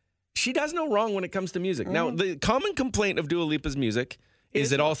 I She does no wrong when it comes to music. Now, the common complaint of Dua Lipa's music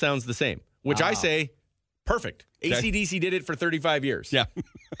is it all sounds the same, which I say, perfect. Okay. AC/DC did it for 35 years. Yeah.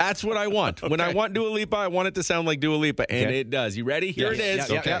 That's what I want. When I want Dua Lipa, I want it to sound like Dua Lipa, and it does. You ready? Here it is.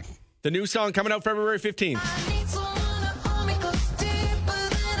 Yeah, okay. The new song coming out February 15th.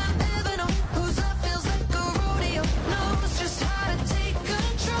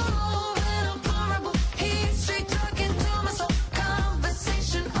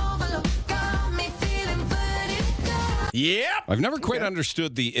 Yep. I've never quite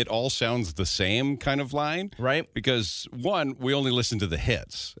understood the "it all sounds the same" kind of line. Right. Because, one, we only listen to the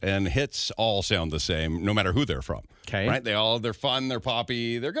hits, and hits all sound the same no matter who they're from. Okay. Right? They're fun, they're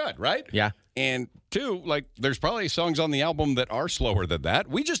poppy, they're good, right? Yeah. And two, like, there's probably songs on the album that are slower than that.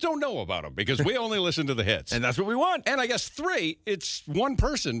 We just don't know about them because we only listen to the hits. And that's what we want. And I guess three, it's one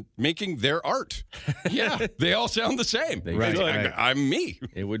person making their art. Yeah, they all sound the same. Right. I'm me.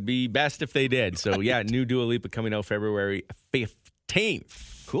 It would be best if they did. So, yeah, new Dua Lipa coming out February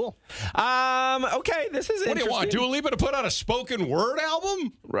 15th. Cool. Okay, this is What do interesting. you want, Dua Lipa to put out a spoken word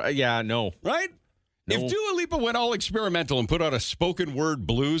album? Right, yeah, no. Right? No. If Dua Lipa went all experimental and put out a spoken word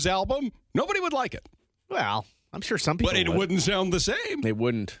blues album, nobody would like it. Well, I'm sure some people But it would. wouldn't sound the same. It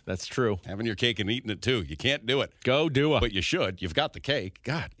wouldn't. That's true. Having your cake and eating it, too. You can't do it. Go Dua. But you should. You've got the cake.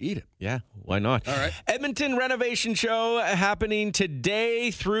 God, eat it. Yeah, why not? All right. Edmonton Renovation Show happening today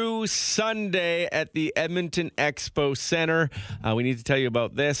through Sunday at the Edmonton Expo Center. We need to tell you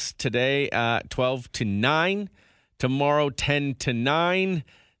about this today, 12 to 9. Tomorrow, 10 to 9.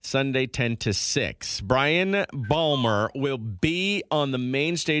 Sunday, 10 to 6. Bryan Baeumler will be on the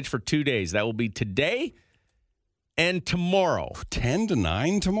main stage for 2 days. That will be today and tomorrow. 10 to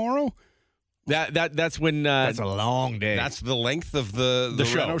 9 tomorrow? That's when... That's a long day. That's the length of the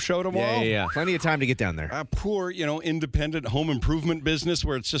show. Reno show tomorrow? Yeah. Plenty of time to get down there. A poor, independent home improvement business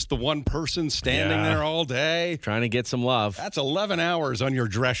where it's just the one person standing there all day. Trying to get some love. That's 11 hours on your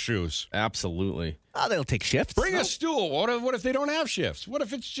dress shoes. Absolutely. Oh, they'll take shifts. Bring a stool. What if they don't have shifts? What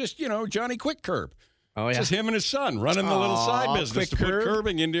if it's just, Johnny Quick Curb? Oh, It's yeah. just him and his son running the little side business to Quick put Curb.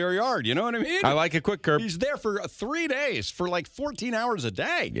 curbing into your yard. You know what I mean? I like a quick curb. He's there for 3 days for like 14 hours a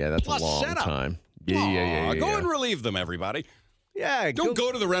day. Yeah, that's plus a long setup. time. Yeah. Go and relieve them, everybody. Yeah. Don't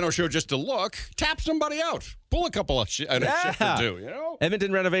go to the Reno show just to look. Tap somebody out. Pull a couple of shift or two,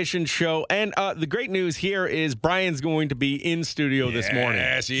 Edmonton Renovation Show. And the great news here is Brian's going to be in studio this morning.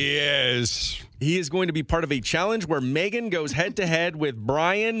 Yes, he is. He is going to be part of a challenge where Megan goes head-to-head with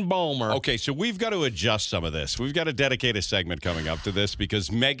Bryan Baeumler. Okay, so we've got to adjust some of this. We've got to dedicate a segment coming up to this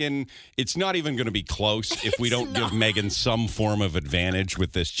because Megan, it's not even going to be close if we don't give Megan some form of advantage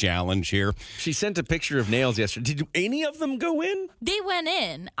with this challenge here. She sent a picture of nails yesterday. Did any of them go in? They went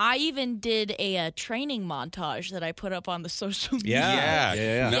in. I even did a training montage that I put up on the social media.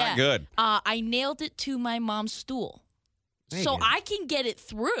 Yeah. Not good. I nailed it to my mom's stool. So I can get it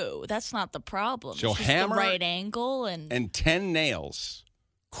through. That's not the problem. So it's just hammer the right angle and 10 nails.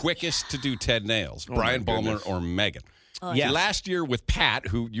 Quickest to do 10 nails. Bryan Baeumler or Megan. Last year with Pat,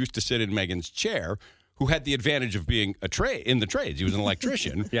 who used to sit in Megan's chair, who had the advantage of being in the trades. He was an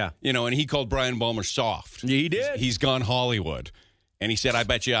electrician. Yeah. And he called Bryan Baeumler soft. Yeah, he did. He's gone Hollywood. And he said, I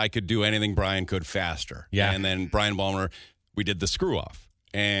bet you I could do anything Bryan could faster. Yeah. And then Bryan Baeumler, we did the screw off.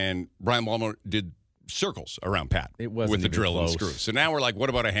 And Bryan Baeumler did circles around Pat It wasn't with the even drill and close. screw. So now we're like, what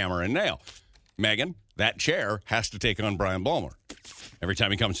about a hammer and nail? Megan, that chair has to take on Bryan Baeumler every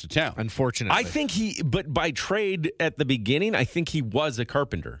time he comes to town. Unfortunately. I think but by trade at the beginning, I think he was a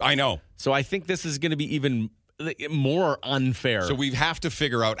carpenter. I know. So I think this is going to be even more unfair. So we have to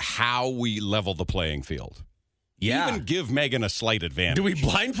figure out how we level the playing field. Yeah. Even give Megan a slight advantage. Do we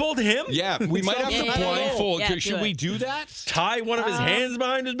blindfold him? Yeah, we might have to Yeah. blindfold. Yeah, Should do we it. do that? Tie one of his hands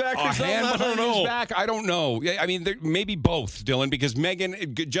behind his back or A something? hand I don't behind know. his back? I don't know. I mean, maybe both, Dylan, because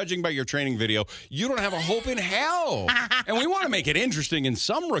Megan, judging by your training video, you don't have a hope in hell. And we want to make it interesting in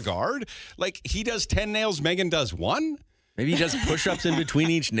some regard. Like, he does 10 nails, Megan does 1? Maybe he does push-ups in between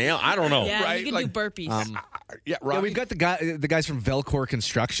each nail. I don't know. yeah, right? you can Like, do burpees. Yeah, Yeah, Robbie? we've got the guys from Velcor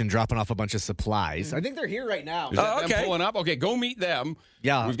Construction dropping off a bunch of supplies. I think they're here right now. Is that them okay. pulling up? Okay, go meet them.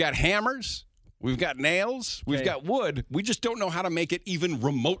 Yeah. We've got hammers. We've got nails. We've got wood. We just don't know how to make it even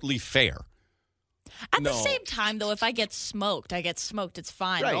remotely fair. At the same time, though, if I get smoked, I get smoked. It's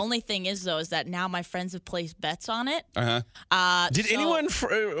fine. Right. The only thing is, though, is that now my friends have placed bets on it. Did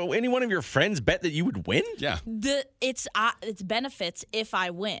So any one of your friends bet that you would win? Yeah. It's benefits if I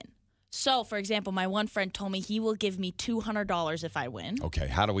win. So, for example, my one friend told me he will give me $200 if I win. Okay,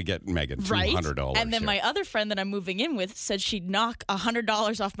 how do we get Megan $200? Right? And then here? my other friend that I'm moving in with said she'd knock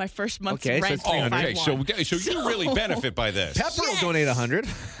 $100 off my first month's Okay, so rent. it's $300. if I Okay, won. so you really benefit by this. Pepper will donate $100.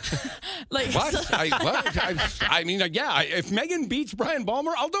 Like, What? I mean, yeah. If Megan beats Bryan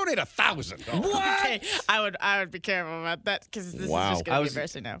Baeumler, I'll donate $1,000. Okay, I would be careful about that because this is just going to be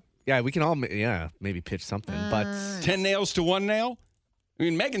embarrassing now. Yeah, we can all maybe pitch something, but 10 nails to 1 nail. I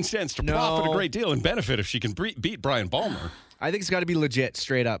mean, Megan stands to profit a great deal and benefit if she can beat Bryan Baeumler. I think it's got to be legit,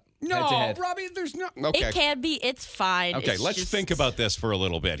 straight up. No, head to head. Robbie, there's no. Okay. It can be. It's fine. Okay, It's let's just- think about this for a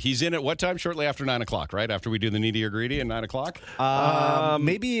little bit. He's in at what time? Shortly after 9 o'clock, right? After we do the needy or greedy at 9 o'clock?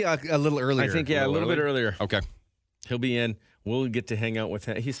 Maybe a little earlier. I think, a little bit earlier. Okay. He'll be in. We'll get to hang out with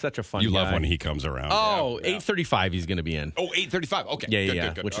him. He's such a fun guy. You love when he comes around. Oh, yeah. 8:35 he's going to be in. Oh, 8:35. Okay.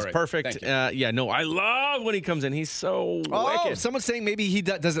 Yeah, Good. which All is right. perfect. Thank you. I love when he comes in. He's so Oh, wicked. someone's saying maybe he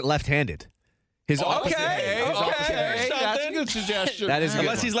does it left-handed. His opposite. His opposite. That's a good suggestion. That is a good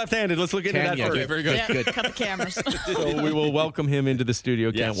Unless one. he's left-handed. Let's look into that Tanya. first. Okay, very good. Yeah, Good. cut the cameras. So we will welcome him into the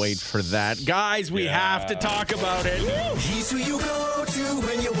studio. Can't Yes. wait for that. Guys, we have to talk about it. He's who you go to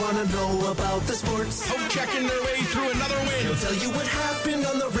when you want to know about the sports. Checking their way through another He'll win. tell you what happened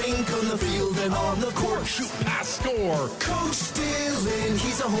on the rink, on the field, and on the court. Shoot, pass, score. Coach Dillon,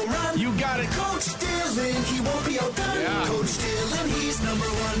 he's a home run. You got it. Coach Dillon, he won't be outdone. Yeah. Coach Dillon, he's number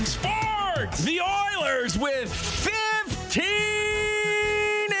one. Sports! The Oilers with 15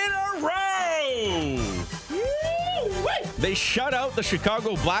 in a row. They shut out the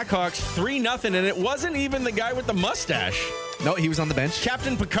Chicago Blackhawks 3-0, and it wasn't even the guy with the mustache. No, he was on the bench.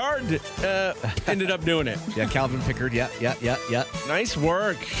 Captain Picard ended up doing it. Yeah, Calvin Pickard. Yeah. Nice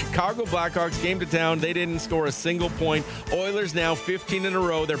work. Chicago Blackhawks came to town. They didn't score a single point. Oilers now 15 in a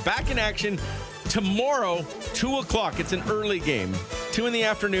row. They're back in action tomorrow, 2 o'clock. It's an early game. 2 in the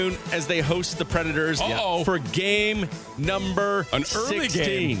afternoon as they host the Predators for game number An early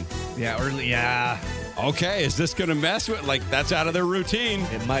 16. game. Yeah, early. Yeah, Okay, is this going to mess with, that's out of their routine?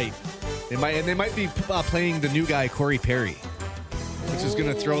 it might. And they might be playing the new guy, Corey Perry, which is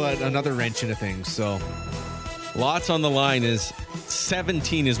going to throw another wrench into things. So Lots on the line. Is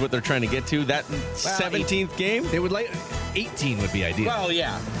 17 is what they're trying to get to. That 17th game? they would like 18 would be ideal. Well,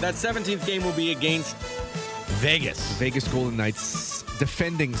 yeah. That 17th game will be against Vegas. Vegas Golden Knights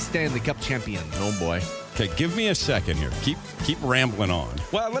defending Stanley Cup champions. Oh, boy. Okay, give me a second here. Keep rambling on.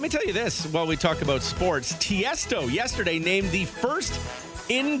 Well, let me tell you this while we talk about sports. Tiesto yesterday named the first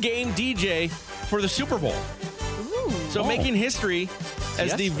in-game DJ for the Super Bowl. So making history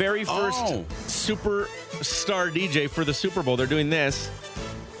as the very first superstar DJ for the Super Bowl. They're doing this.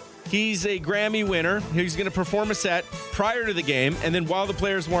 He's a Grammy winner. He's going to perform a set prior to the game, and then while the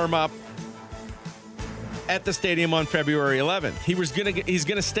players warm up at the stadium on February 11th. He's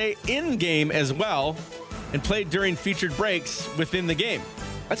going to stay in game as well and play during featured breaks within the game.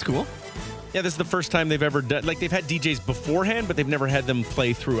 That's cool. Yeah, this is the first time they've ever done. Like, they've had DJs beforehand, but they've never had them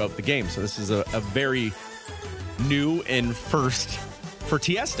play throughout the game. So this is a very new and first for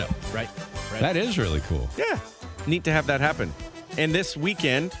Tiesto. Right. That is really cool. Yeah, neat to have that happen. And this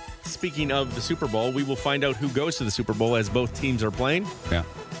weekend, speaking of the Super Bowl, we will find out who goes to the Super Bowl as both teams are playing. Yeah.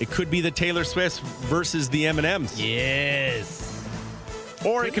 It could be the Taylor Swift versus the M&Ms. Yes.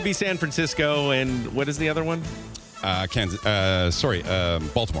 Or it could be San Francisco and what is the other one?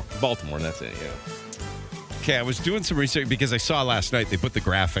 Baltimore. Baltimore, that's it, yeah. Okay, I was doing some research because I saw last night they put the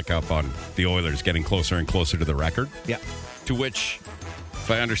graphic up on the Oilers getting closer and closer to the record. Yeah. To which,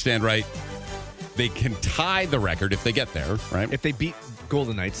 if I understand right, they can tie the record if they get there, right? If they beat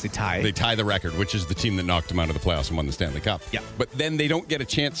Golden Knights, they tie. They tie the record, which is the team that knocked them out of the playoffs and won the Stanley Cup. Yeah. But then they don't get a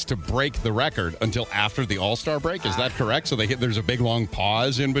chance to break the record until after the All-Star break. Is that correct? So there's a big, long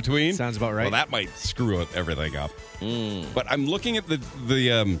pause in between? Sounds about right. Well, that might screw everything up. But I'm looking at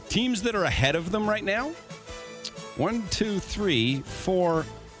the teams that are ahead of them right now. 1, 2, 3, 4.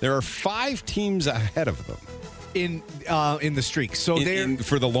 There are 5 teams ahead of them. in the streak. So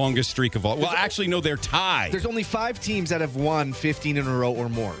For the longest streak of all. Well, actually, no, they're tied. there's only 5 teams that have won 15 in a row or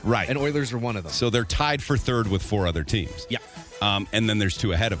more. Right. And Oilers are one of them. So they're tied for third with 4 other teams. Yeah. And then there's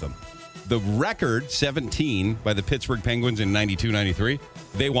 2 ahead of them. The record, 17, by the Pittsburgh Penguins in 92-93,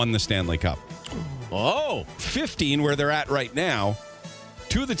 they won the Stanley Cup. Oh. 15, where they're at right now,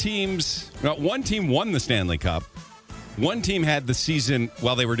 2 of the teams, one team won the Stanley Cup. One team had the season,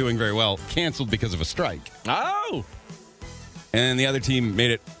 while they were doing very well, canceled because of a strike. Oh. And the other team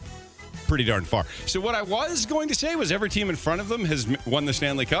made it pretty darn far. So what I was going to say was every team in front of them has won the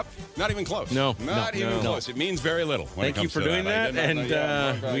Stanley Cup. Not even close. Not even close. It means very little. Thank you for doing that,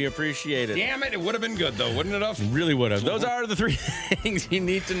 and we appreciate it. Damn it. It would have been good, though, wouldn't it have? Really would have. Those are the 3 things you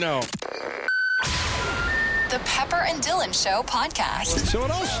need to know. The Pepper and Dylan Show podcast. So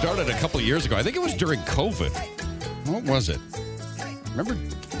it all started a couple of years ago. I think it was during COVID. What was it? Remember,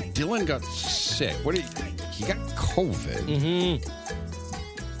 Dylan got sick. He got COVID. Mm-hmm.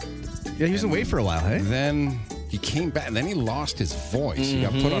 Yeah, he was away for a while, hey? Then he came back, and then he lost his voice. He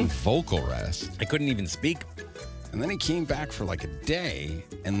got put on vocal rest. I couldn't even speak. And then he came back for like a day,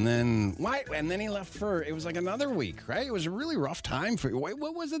 and then he left for, it was like another week, right? It was a really rough time for you. Wait,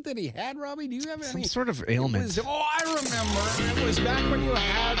 what was it that he had, Robbie? Do you have any? Some sort of ailment. I remember. It was back when you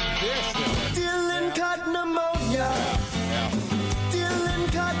had this. Dylan caught pneumonia.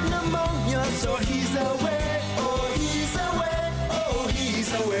 Dylan caught pneumonia, so he's away. Oh, he's away. Oh,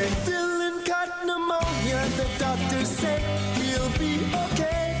 he's away. Dylan caught pneumonia. The doctors say he'll be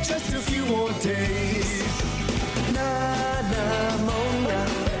okay. Just a few more days. Pneumonia.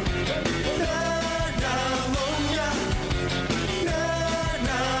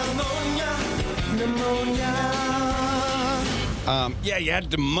 Yeah, you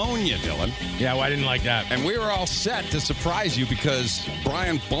had pneumonia, Dylan. Yeah, well, I didn't like that. And we were all set to surprise you because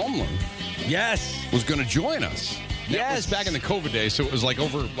Bryan Baeumler was going to join us. That was back in the COVID days, so it was like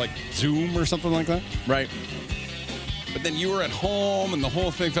over like Zoom or something like that. Right. But then you were at home and the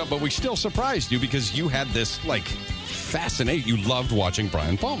whole thing felt, but we still surprised you because you had this like fascination. You loved watching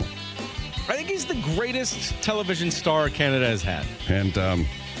Bryan Baeumler. I think he's the greatest television star Canada has had. And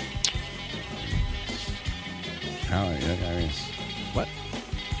what?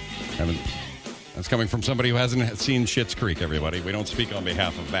 That's coming from somebody who hasn't seen Schitt's Creek, everybody. We don't speak on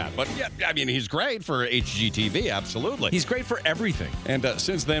behalf of that. But, yeah, I mean, he's great for HGTV, absolutely. He's great for everything. And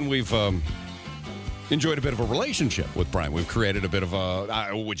since then, we've enjoyed a bit of a relationship with Bryan. We've created a bit of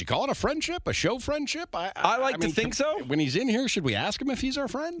a, would you call it a friendship? A show friendship? I like to think so. When he's in here, should we ask him if he's our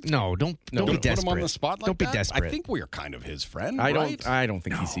friend? No, don't be desperate. Put him on the spot like Don't be that? desperate. I think we are kind of his friend, I right? don't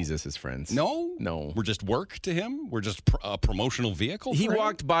think he sees us as friends. No? No. We're just work to him? We're just a promotional vehicle He for him?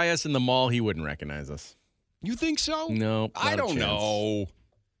 walked by us in the mall, he wouldn't recognize us. You think so? No. I don't know.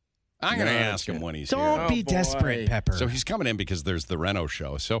 I'm going to ask him when he's here. Don't be desperate, Pepper. So he's coming in because there's the Reno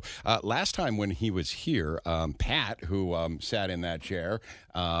show. So last time when he was here, Pat, who sat in that chair.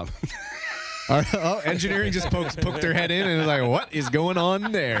 Engineering just poked their head in and was like, what is going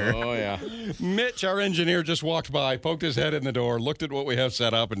on there? Oh, yeah. Mitch, our engineer, just walked by, poked his head in the door, looked at what we have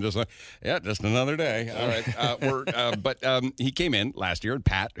set up, and just like, yeah, just another day. All right. But he came in last year, and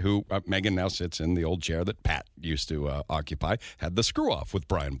Pat, who Megan now sits in the old chair that Pat used to occupy, had the screw-off with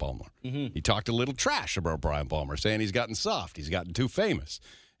Bryan Baeumler. Mm-hmm. He talked a little trash about Bryan Baeumler, saying he's gotten soft, he's gotten too famous,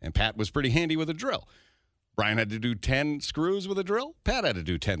 and Pat was pretty handy with a drill. Bryan had to do 10 screws with a drill. Pat had to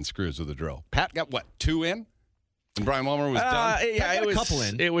do 10 screws with a drill. Pat got, 2 in? And Brian Baeumler was done? Yeah, it was a couple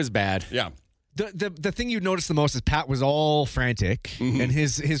in. It was bad. Yeah. The thing you noticed the most is Pat was all frantic, and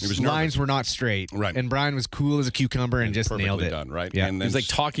his lines were not straight. Right. And Brian was cool as a cucumber and just nailed it. Done, right? Yeah. And He was like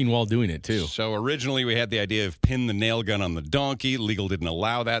talking while doing it, too. So originally we had the idea of pin the nail gun on the donkey. Legal didn't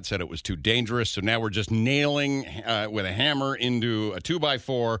allow that, said it was too dangerous. So now we're just nailing with a hammer into a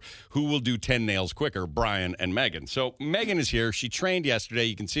 2x4. Who will do 10 nails quicker? Brian and Megan. So Megan is here. She trained yesterday.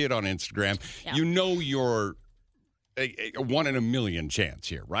 You can see it on Instagram. Yeah. You know you're a 1 in a million chance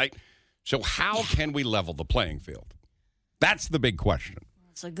here, right? So how can we level the playing field? That's the big question.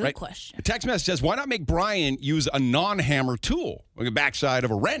 That's a good question. The text message says, why not make Brian use a non-hammer tool, like a backside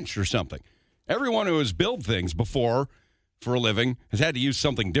of a wrench or something? Everyone who has built things before for a living has had to use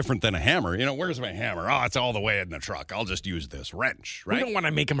something different than a hammer. You know, where's my hammer? Oh, it's all the way in the truck. I'll just use this wrench, right? We don't want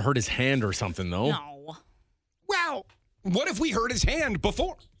to make him hurt his hand or something, though. No. Well, what if we hurt his hand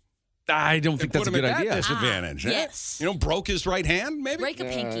before? I don't think that's a good idea. Disadvantage. Yes. You know, broke his right hand, maybe? Break a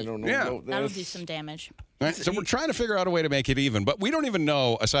pinky. I don't know. Yeah. That'll do some damage. Right, so we're trying to figure out a way to make it even, but we don't even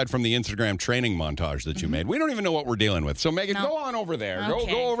know, aside from the Instagram training montage that you made, we don't even know what we're dealing with. So, Megan, go on over there.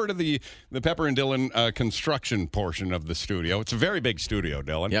 Okay. Go over to the Pepper and Dylan construction portion of the studio. It's a very big studio,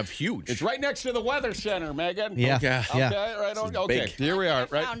 Dylan. Yeah, huge. It's right next to the weather center, Megan. Yeah. Okay, right on. Okay, here we are.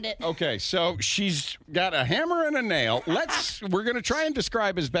 Right. Found it. Okay, so she's got a hammer and a nail. We're going to try and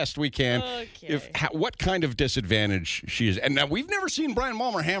describe as best we can what kind of disadvantage she is. And now we've never seen Bryan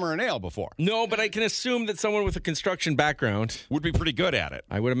Baeumler hammer a nail before. No, but I can assume that someone with a construction background would be pretty good at it.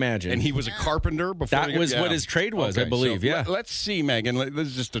 I would imagine. And he was a carpenter before. That was what his trade was, I believe. So yeah. Let's see, Megan. This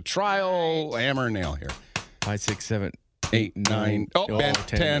is just a trial hammer and nail here. 5, 6, 7. 8, 9. Oh, Ben,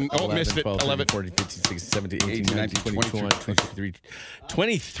 10. Oh, missed it. 12, 11. 14, 15, 16, 17, 18, 19, 20, 21, 22,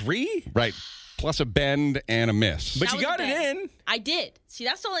 23? Right. Plus a bend and a miss. But That you was got it bad. in. I did. See,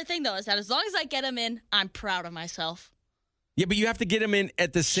 that's the only thing, though, is that as long as I get them in, I'm proud of myself. Yeah, but you have to get him in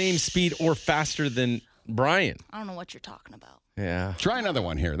at the same speed or faster than Bryan. I don't know what you're talking about. Yeah. Try another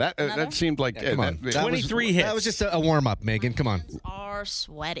one here. That seemed like Come on. that- 23 hits. That was just a warm-up, Megan. Come on. Are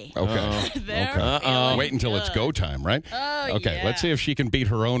sweaty. Okay. They're Okay. feeling Wait until it's good. go time, right? Oh, okay, yeah. let's see if she can beat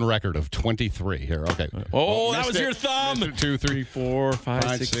her own record of 23 here. Okay. Oh, that missed was it. your thumb. Missed it. 2, 3, 4,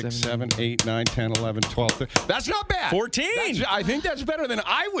 5, 6, 7, 8, 9, 10, 11, 12. 13. That's not bad. 14. I think that's better than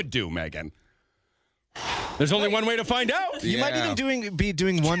I would do, Megan. There's only one way to find out. You might even be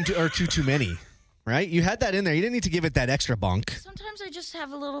doing one or two too many, right? You had that in there. You didn't need to give it that extra bunk. Sometimes I just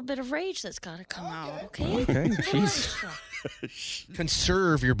have a little bit of rage that's got to come out, okay? Okay, jeez.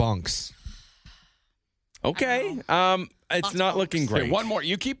 Conserve your bunks. Okay. It's not looking great. Okay, one more.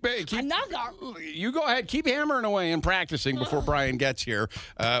 You keep I'm not going. you go ahead. Keep hammering away and practicing before Bryan gets here.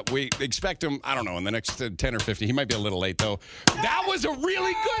 We expect him, I don't know, in the next 10 or 15. He might be a little late, though. That was a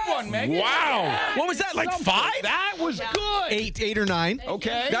really good one, Megan. Wow. What was that, like 5? That was good. 8 or 9.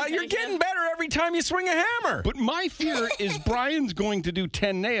 Okay. Now you're getting better every time you swing a hammer. But my fear is Bryan's going to do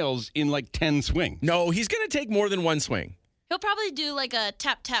 10 nails in like 10 swings. No, he's going to take more than one swing. He'll probably do like a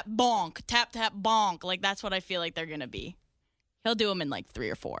tap, tap, bonk, tap, tap, bonk. Like, that's what I feel like they're going to be. He'll do them in like 3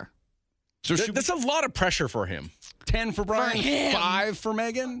 or 4. So That's a lot of pressure for him. 10 for Bryan, For him. 5 for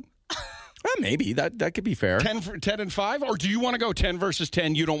Megan? Well, maybe. That could be fair. 10 and 5? Or do you want to go 10 versus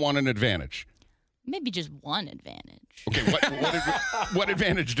 10? You don't want an advantage? Maybe just one advantage. Okay, what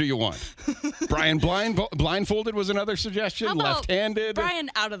advantage do you want? Bryan blindfolded was another suggestion. How about Left-handed.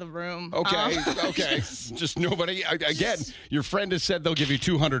 Bryan out of the room. Okay, okay. Just nobody. Again, your friend has said they'll give you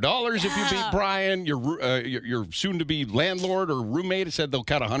 $200 if you beat Bryan. Your soon-to-be landlord or roommate has said they'll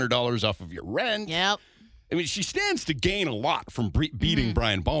cut $100 off of your rent. Yep. I mean, she stands to gain a lot from beating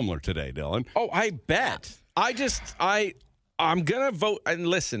Bryan Baeumler today, Dylan. Oh, I bet. I'm going to vote. And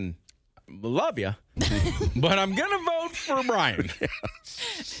listen, love you, but I'm going to vote for Bryan.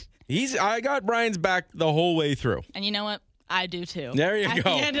 I got Bryan's back the whole way through. And you know what? I do too. There you At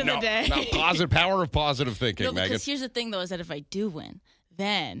go. the end of the day. Now, positive power of positive thinking, No, Megan. because here's the thing, though, is that if I do win,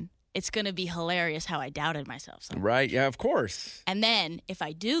 then it's going to be hilarious how I doubted myself. So. Right? Yeah, of course. And then if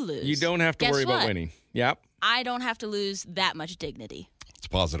I do lose, You don't have to guess worry about what? winning. Yep. I don't have to lose that much dignity. It's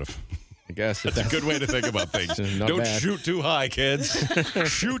positive. I guess That's a good way to think about things. Not Don't bad. shoot too high, kids.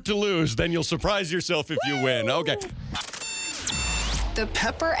 Shoot to lose, then you'll surprise yourself if you win. Okay. The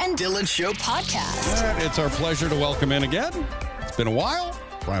Pepper and Dylan Show podcast. All right, it's our pleasure to welcome in again. It's been a while.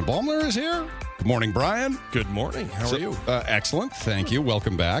 Bryan Baeumler is here. Good morning, Bryan. Good morning. How are you? Excellent. Thank you.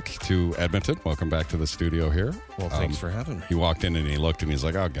 Welcome back to Edmonton. Welcome back to the studio here. Well, thanks for having me. He walked in and he looked and he's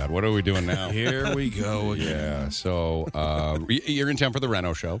like, oh, God, what are we doing now? Here we go again. Yeah. So you're in town for the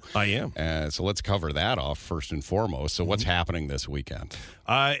Reno show. I am. So let's cover that off first and foremost. So what's happening this weekend?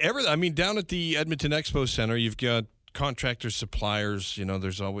 Down at the Edmonton Expo Center, you've got contractors, suppliers. You know,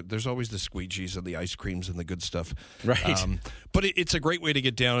 there's always the squeegees and the ice creams and the good stuff. Right. But it's a great way to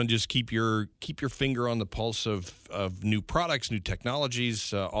get down and just keep your finger on the pulse of new products, new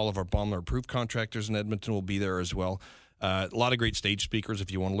technologies. All of our Baeumler-approved contractors in Edmonton will be there as well. A lot of great stage speakers.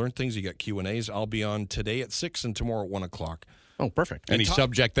 If you want to learn things, you got Q&As. I'll be on today at 6 and tomorrow at 1 o'clock. Oh, perfect. Any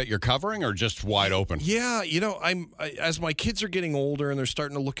subject that you're covering or just wide open? Yeah, you know, as my kids are getting older and they're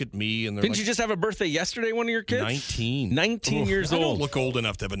starting to look at me and they're Didn't you just have a birthday yesterday, one of your kids? 19. 19 years I old. don't look old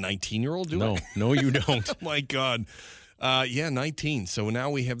enough to have a 19-year-old, do I? No, you don't. Oh, my God. 19. So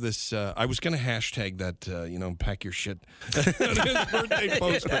now we have this. I was going to hashtag that, pack your shit. His birthday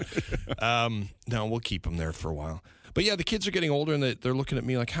post. No, we'll keep him there for a while. But yeah, the kids are getting older and they're looking at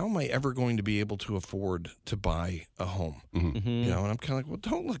me like, how am I ever going to be able to afford to buy a home? Mm-hmm. You know, and I'm kind of like, well,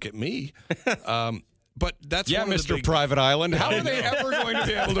 don't look at me. But that's Mr. Private Island. How are they ever going to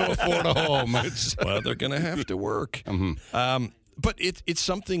be able to afford a home? Well, they're going to have to work. Mm-hmm. But it's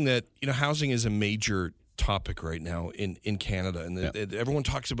something that, housing is a major topic right now in Canada. And everyone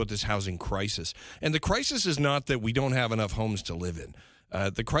talks about this housing crisis. And the crisis is not that we don't have enough homes to live in.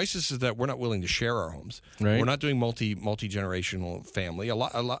 The crisis is that we're not willing to share our homes. Right. We're not doing multi-generational family. A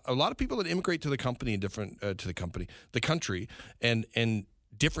lot of people that immigrate to the company and the country, and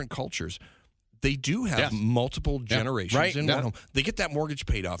different cultures, they do have multiple generations in one home. They get that mortgage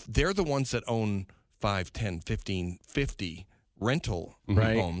paid off. They're the ones that own 5, 10, 15, 50 rental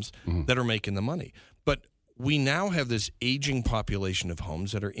homes that are making the money. But we now have this aging population of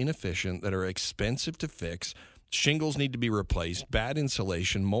homes that are inefficient, that are expensive to fix. Shingles need to be replaced, bad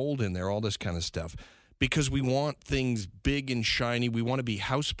insulation, mold in there, all this kind of stuff. because we want things big and shiny. We want to be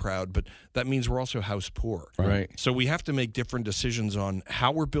house proud, but that means we're also house poor. Right. So we have to make different decisions on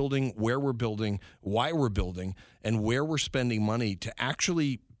how we're building, where we're building, why we're building, and where we're spending money to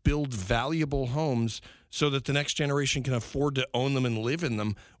actually build valuable homes so that the next generation can afford to own them and live in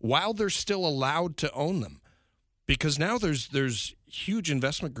them while they're still allowed to own them. Because now there's huge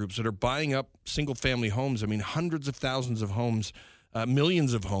investment groups that are buying up single-family homes. I mean, hundreds of thousands of homes,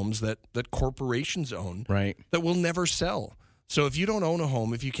 millions of homes that corporations own that will never sell. So if you don't own a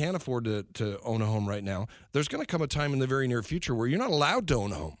home, if you can't afford to own a home right now, there's going to come a time in the very near future where you're not allowed to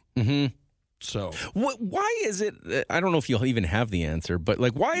own a home. Mm-hmm. So why is it, I don't know if you'll even have the answer, but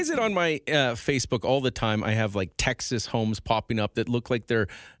like, why is it on my Facebook all the time I have like Texas homes popping up that look like they're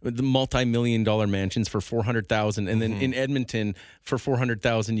the multi-million-dollar mansions for $400,000, and then in Edmonton for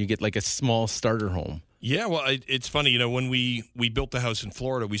 $400,000 you get like a small starter home? Yeah, well, it's funny, when we built the house in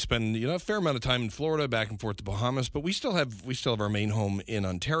Florida, we spend a fair amount of time in Florida, back and forth to Bahamas, but we still have our main home in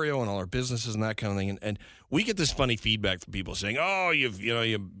Ontario and all our businesses and that kind of thing. And we get this funny feedback from people saying, "Oh,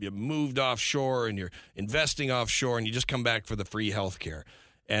 you moved offshore and you're investing offshore and you just come back for the free health care."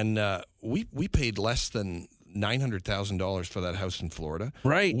 And we paid less than $900,000 for that house in Florida,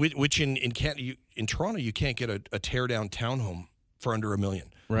 right? Which in Toronto you can't get a tear down townhome for under $1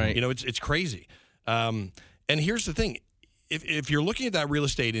 million, right? It's crazy. And here's the thing. If you're looking at that real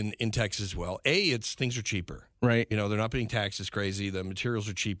estate in Texas as well, things are cheaper. Right. They're not being taxed as crazy. The materials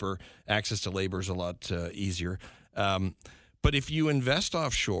are cheaper. Access to labor is a lot easier. But if you invest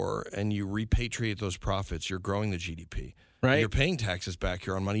offshore and you repatriate those profits, you're growing the GDP. Right. You're paying taxes back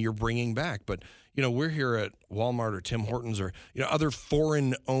here on money you're bringing back. But, we're here at Walmart or Tim Hortons or, other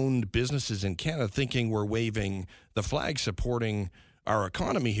foreign-owned businesses in Canada thinking we're waving the flag supporting our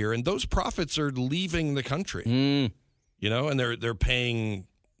economy here, and those profits are leaving the country. And they're paying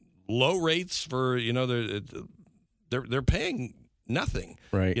low rates for they're paying nothing.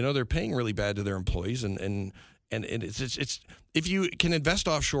 Right. They're paying really bad to their employees, and it's if you can invest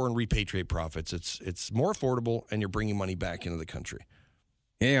offshore and repatriate profits, it's more affordable, and you're bringing money back into the country.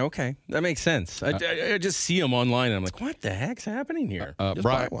 Yeah, okay. That makes sense. I just see them online, and I'm like, what the heck's happening here?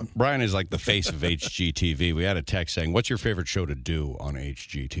 Brian is like the face of HGTV. We had a text saying, "What's your favorite show to do on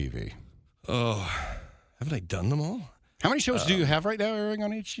HGTV?" Oh, haven't I done them all? How many shows do you have right now airing on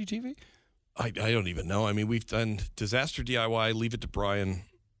HGTV? I don't even know. I mean, we've done Disaster DIY, Leave It to Brian,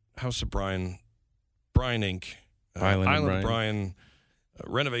 House of Brian, Brian Inc., Island of Brian,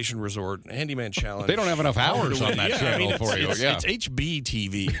 Renovation Resort, Handyman Challenge. They don't have enough hours on that channel for you. It's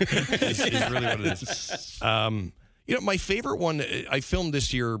HBTV is really what it is. My favorite one, I filmed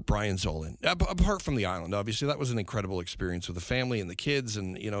this year, Bryan Baeumler. Apart from the island, obviously, that was an incredible experience with the family and the kids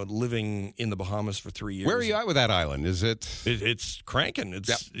and, living in the Bahamas for 3 years. Where are you at with that island? Is it? It's cranking.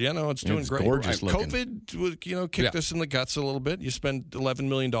 It's doing great. Gorgeous looking. COVID, kicked us in the guts a little bit. You spend $11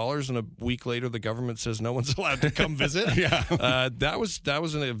 million, and a week later, the government says no one's allowed to come visit. That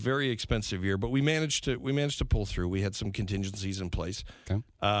was a very expensive year, but we managed to pull through. We had some contingencies in place. Okay.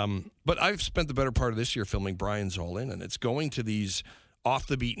 But I've spent the better part of this year filming Bryan Baeumler, and it's going to these off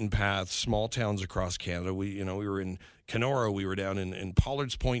the beaten path small towns across Canada. We were in Kenora, we were down in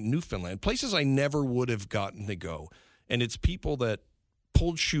Pollard's Point, Newfoundland, places I never would have gotten to go. And it's people that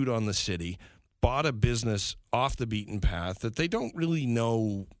pulled chute on the city, bought a business off the beaten path that they don't really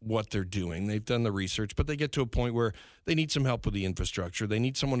know what they're doing. They've done the research, but they get to a point where they need some help with the infrastructure. They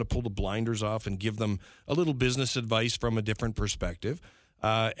need someone to pull the blinders off and give them a little business advice from a different perspective.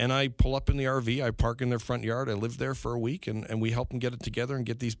 And I pull up in the RV, I park in their front yard, I live there for a week, and we help them get it together and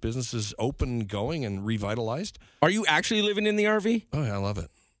get these businesses open and going and revitalized. Are you actually living in the RV? Oh, yeah, I love it.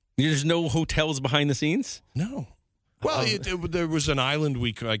 There's no hotels behind the scenes? No. Well, there was an island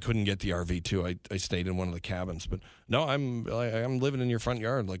I couldn't get the RV to. I stayed in one of the cabins. But no, I'm living in your front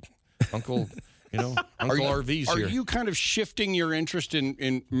yard like Uncle... Uncle RV's here. Are you kind of shifting your interest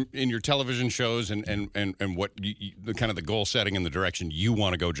in your television shows and what the kind of the goal setting and the direction you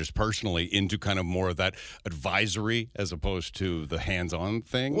want to go just personally into kind of more of that advisory as opposed to the hands-on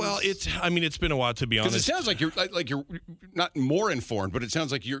thing? Well, it's been a while, to be honest. Because it sounds like you're not more informed, but it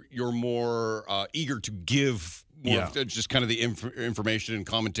sounds like you're more eager to give more of just kind of the information and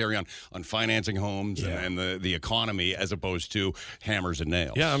commentary on financing homes and the economy as opposed to hammers and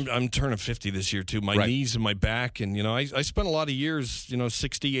nails. Yeah, I'm turning 50 this year too. My knees and my back, and I spent a lot of years,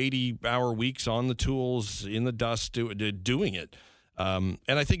 60, 80-hour weeks on the tools in the dust doing it. And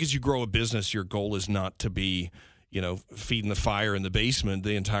I think as you grow a business, your goal is not to be feeding the fire in the basement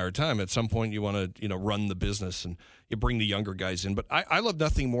the entire time. At some point, you want to run the business and you bring the younger guys in. But I love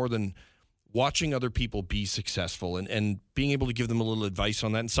nothing more than watching other people be successful and being able to give them a little advice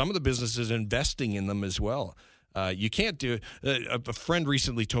on that. And some of the businesses investing in them as well. You can't do a friend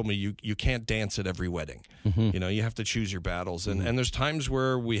recently told me you can't dance at every wedding. You know, you have to choose your battles. And there's times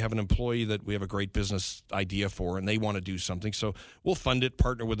where we have an employee that we have a great business idea for and they want to do something. So we'll fund it,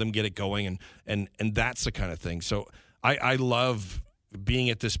 partner with them, get it going. And that's the kind of thing. So I love being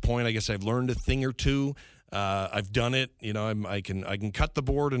at this point. I guess I've learned a thing or two. I've done it. You know, I can cut the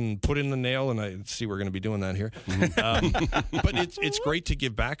board and put in the nail, and I see we're going to be doing that here. But it's great to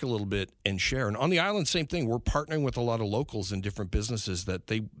give back a little bit and share. And on the island, same thing. We're partnering with a lot of locals and different businesses that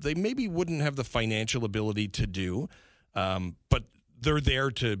they maybe wouldn't have the financial ability to do, but they're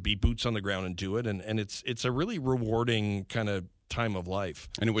there to be boots on the ground and do it. And it's a really rewarding kind of time of life.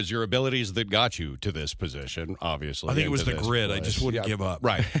 And it was your abilities that got you to this position, obviously. I think it was into the this grid. place. I just wouldn't give up.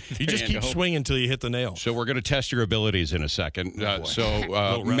 Right. You just keep swinging until you hit the nail. So we're going to test your abilities in a second.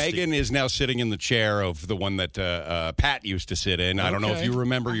 Megan is now sitting in the chair of the one that Pat used to sit in. I don't know if you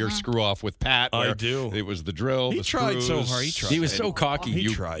remember your screw off with Pat. I do. It was the drill. He tried so hard. He was so cocky.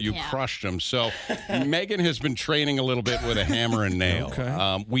 You tried. You crushed him. So Megan has been training a little bit with a hammer and nail.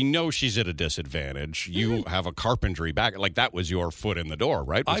 Okay. We know she's at a disadvantage. You have a carpentry back. Like that was your foot in the door,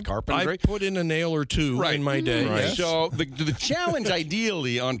 right? Was carpentry? I put in a nail or two in my day. Right. Yes. So the challenge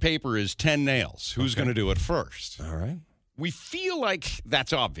ideally on paper is 10 nails. Who's going to do it first? All right. We feel like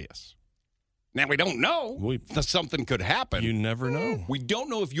that's obvious. Now, we don't know that something could happen. You never know. We don't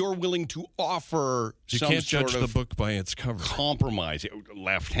know if you're willing to offer You some can't sort judge of the book by its cover. compromise.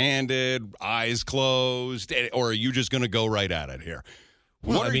 Left-handed, eyes closed, or are you just going to go right at it here?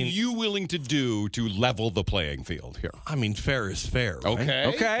 What are you willing to do to level the playing field here? I mean, fair is fair. Right?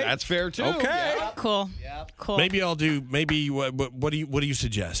 Okay. That's fair, too. Okay. Cool. Cool. Maybe I'll do. Maybe what do you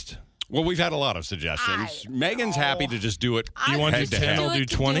suggest? Well, we've had a lot of suggestions. Megan's happy to just do it. You want to head do to 10? head. I'll do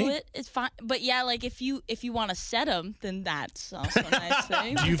 20. It's fine. But yeah, like if you want to set them, then that's also a nice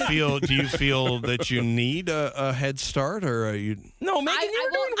thing. Do you feel that you need a head start, or are you? No, Megan, you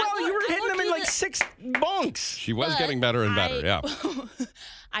were doing well. You were I hitting won't them in do like the- 6 bunks. She was getting better and better, yeah.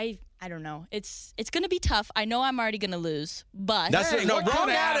 I don't know. It's going to be tough. I know I'm already going to lose, but That's Hey, what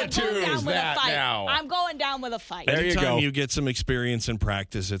kind of attitude I'm going down is with that a fight. now? I'm going down with a fight. There you Anytime go. you get some experience and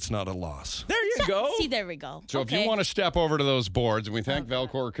practice, it's not a loss. There you go. See, there we go. So if you want to step over to those boards, and we thank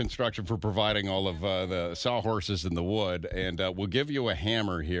Velcor Construction for providing all of the sawhorses and the wood, and we'll give you a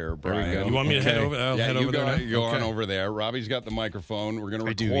hammer here, Brian. You want me to head over? I'll head over there now? Go on Okay. over there. Robbie's got the microphone. We're going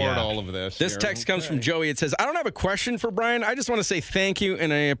to record all of this. This here. text comes from Joey. It says, I don't have a question for Brian. I just want to say thank you,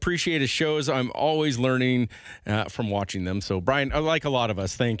 and I appreciate his shows. I'm always learning from watching them. So, Brian, like a lot of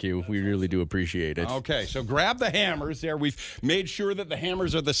us, thank you. We really do appreciate it. Okay, so grab the hammers there. We've made sure that the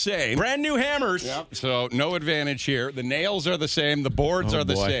hammers are the same. Brand new hammers. Yep. So no advantage here. The nails are the same. The boards are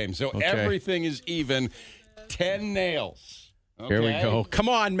the boy. same. So Okay. everything is even. 10 nails. Here we Okay? go. Come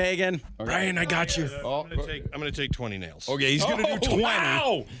on, Megan. Brian, I got you. Oh, I'm going to take 20 nails. okay, he's going to do 20.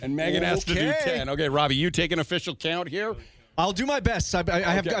 Wow. And Megan has to do Okay. 10. Okay, Robbie, you take an official count here? I'll do my best. I've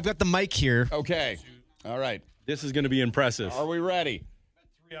got the mic here. Okay. All right. This is going to be impressive. Are we ready?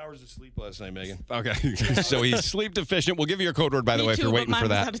 3 hours of sleep last night, Megan. Okay. So he's sleep deficient. We'll give you a code word, by the way, if you're waiting for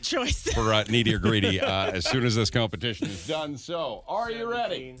that. Not a choice. For needy or greedy as soon as this competition is done. So, are you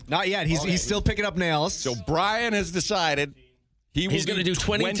ready? Not yet. He's still picking up nails. So, Brian has decided He's going to do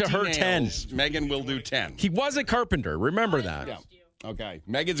 20 to her 10. nails. Megan will do 10. He was a carpenter. Remember that. Yeah. Okay.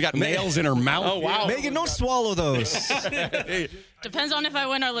 Megan's got nails in her mouth. Oh, wow. Megan, don't swallow those. Depends on if I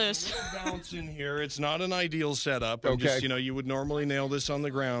win or lose. Bounce in here. It's not an ideal setup. I'm Okay. just, you would normally nail this on the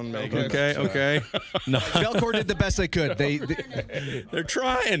ground, Megan. Okay. No, Velcor did the best they could. they're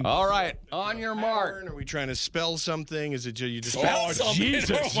trying. All right. On your mark. Are we trying to spell something? Is it you just? Oh,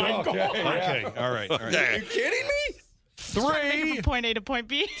 Jesus. Oh, my God. Okay. All right. Are you kidding me? 3, From point A to point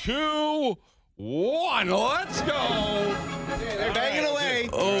B. 2, 1. Let's go. They're banging away.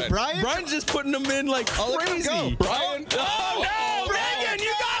 Oh, Brian's just putting them in like crazy. go. Brian. Oh, no, Megan,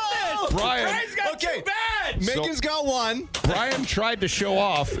 you got this. Brian. Brian's got Okay. too bad. Megan's got one. Brian tried to show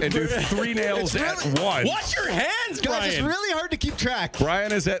off and do 3 nails at once. Wash your hands, Guys, it's Brian. really hard to keep track.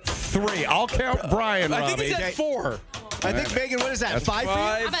 Brian is at 3. I'll count Brian, I think Robbie. he's at 4. I think Megan, what is that? That's 5 for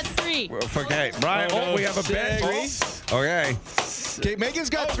you? I'm at 3. Okay, Brian. Oh, we have a bet. 6. Okay. Okay, Megan's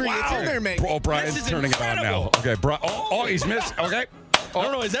got 3. It's in there, Megan. Oh, Brian's This is turning it on now. incredible. Okay, oh, he's missed. Okay. I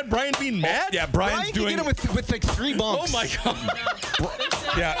don't know. Is that Brian being mad? Yeah, Brian Brian's can doing. get him with like 3 bumps. Oh, my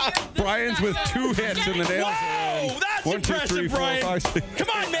God. Yeah, Brian's with 2 hits in the nails. Whoa, that's 1, 2, 3, impressive, 4, Brian. 5, 6. Come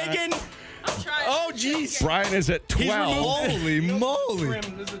on, Megan. Oh, jeez. Bryan is at 12. Holy moly.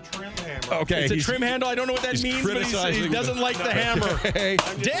 There's a trim hammer. Okay. It's a trim handle. I don't know what that means, but he doesn't like the hammer. Okay.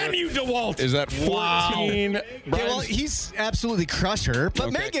 Damn you, DeWalt. Is that 14? Okay, well, he's absolutely crushed her. But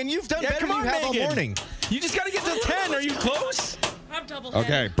Okay. Megan, you've done Yeah, better come than on, you have all Megan. morning. You just got to get to 10. Are you close? I'm double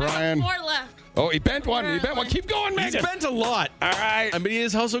Okay, Bryan. 4 left. Oh, he bent one. He bent one. Keep going, He's Megan. bent a lot. All right. I mean,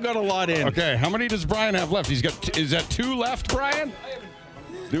 he's also got a lot in. Okay, how many does Bryan have left? He's got. Is that 2 left, Bryan?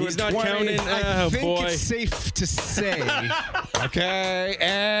 He's not 20. counting. I Oh, think boy. it's safe to say. Okay,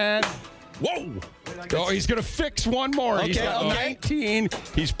 and whoa! Oh, he's gonna fix one more. He's Okay, got okay. 19.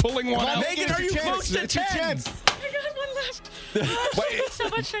 He's pulling one out. Megan, are you close to 10? I got one left. Wait, So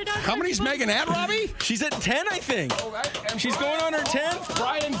much right now. how many's Megan at, Robbie? She's at 10, I think. She's going on her 10th.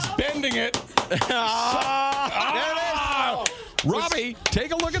 Bryan's bending it. Ah! Robbie,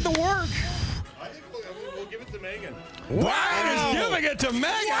 take a look at the work. I think we'll give it to Megan. Bryan is giving it to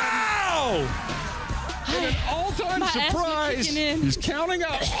Megan. Wow! With an all-time My ass is surprise. kicking in. He's counting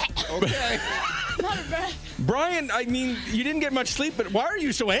up. Okay. Not a bad. Brian, I mean, you didn't get much sleep, but why are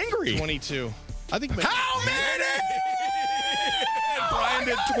you so angry? 22. I think Megan. How many? Bryan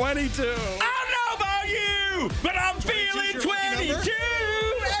did 22. I don't know about you, but I'm feeling 22.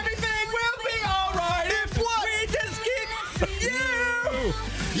 Everything will be all right if we just get you.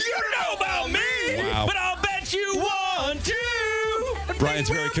 You know about me, Wow. but I'll bet you want to. Brian's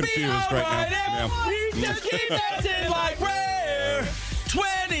very confused right now. We just keep dancing like we're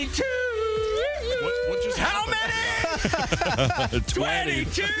 22. What just How happened? many?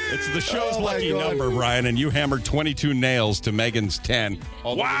 22. It's the show's Oh, my lucky God. number, Bryan, and you hammered 22 nails to Megan's 10.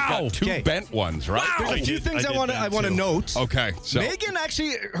 Although Wow. we've got 2 Okay. bent ones, right? Wow. There's a few things I want to note. Okay, so Megan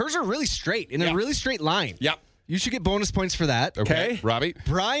actually, hers are really straight in a really straight line. Yep. You should get bonus points for that. Okay, Robbie.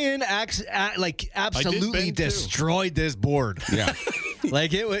 Bryan absolutely bend, too. destroyed this board. Yeah,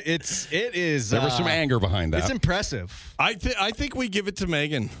 Like it is. there was some anger behind that. It's impressive. I think we give it to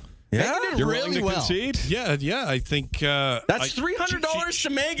Megan. Megan did You're really willing to well. concede? Yeah, I think That's $300 to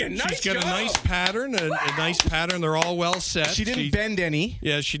Megan. Nice She's got job. a nice pattern, a nice pattern. They're all well set. She didn't bend any.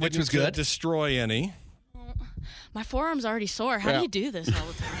 Yeah, she didn't which was good. destroy any. My forearm's already sore. How do you do this all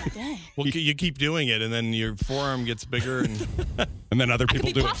the time? Dang. Well, you keep doing it, and then your forearm gets bigger, and And then other people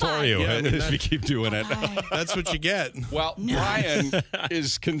be do it for Popeye. you Yeah, if you keep doing it. that's what you get. Well, Bryan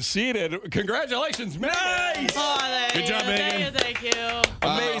is conceded. Congratulations, Megan. Nice. Oh, thank Good job, you, Megan. Thank you.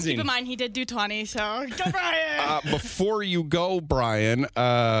 Amazing. Keep in mind, he did do 20, so go Brian. Before you go, Bryan,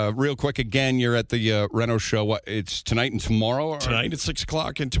 real quick again, you're at the Reno show. What? It's tonight and tomorrow. Or? Tonight at 6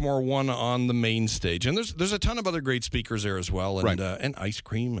 o'clock, and tomorrow 1 on the main stage. And there's a ton of other great speakers there as well, and Right. And ice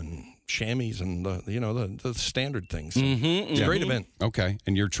cream and chamois and the standard things. So it's a great event. Okay,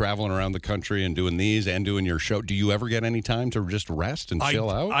 and you're traveling around the country and doing these and doing your show. Do you ever get any time to just rest and chill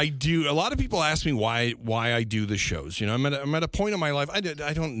out? I do. A lot of people ask me why I do the shows. You know, I'm at a point in my life. I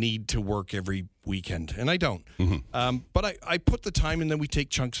don't need to work every weekend, and I don't. But I put the time in. Then we take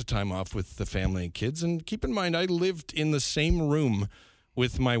chunks of time off with the family and kids. And keep in mind, I lived in the same room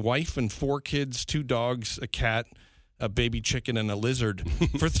with my wife and 4 kids, 2 dogs, a cat, a baby chicken, and a lizard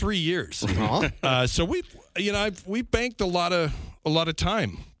for 3 years. So we banked a lot of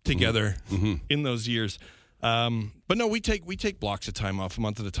time together in those years. But no, we take blocks of time off, a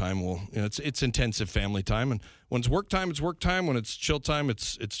month at a time. It's intensive family time, and when it's work time, it's work time. When it's chill time,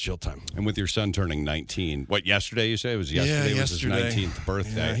 it's chill time. And with your son turning 19, what, yesterday you say? It was yesterday? Yeah, was his yesterday. 19th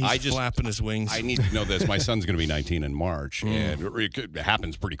birthday. Yeah, he's flapping his wings. I need to know this. My son's going to be 19 in March, and it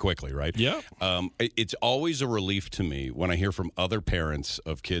happens pretty quickly, right? Yeah. It's always a relief to me when I hear from other parents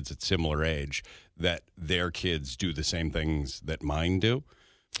of kids at similar age that their kids do the same things that mine do.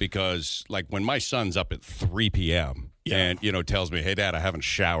 Because, like, when my son's up at 3 p.m. and, tells me, hey, Dad, I haven't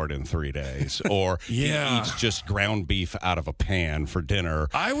showered in 3 days, or he eats just ground beef out of a pan for dinner.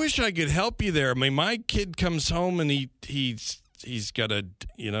 I wish I could help you there. I mean, my kid comes home and he's got a,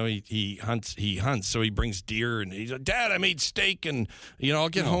 he hunts, so he brings deer, and he's like, Dad, I made steak, and, I'll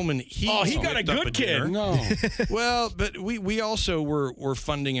get home, and he got a good kid. No. Well, but we also were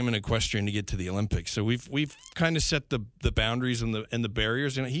funding him in equestrian to get to the Olympics, so we've kind of set the boundaries and the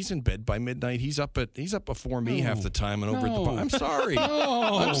barriers. He's in bed by midnight. He's up before me half the time and over at the bar. I'm sorry.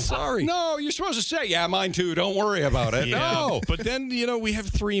 I'm sorry. No, you're supposed to say, yeah, mine too. Don't worry about it. Yeah, No. but then we have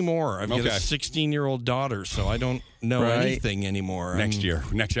 3 more. I've got a 16-year-old daughter, so I don't. know Right. anything anymore. Next year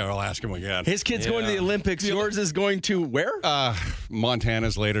I'll ask him again. His kid's going to the Olympics. Yours is going to where?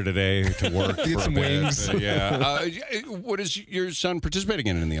 Montana's later today to work. Get for some a bit. wings. What is your son participating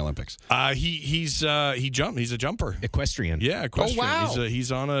in the Olympics? He jumped. He's a jumper. Equestrian. Yeah, equestrian. Oh, wow.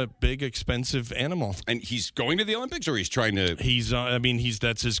 He's on a big, expensive animal. And he's going to the Olympics, or he's trying to?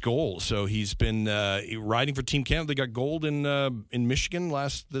 That's his goal. So he's been riding for Team Canada. They got gold in Michigan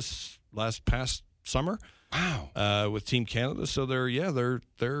last past summer. Wow. With Team Canada, so they're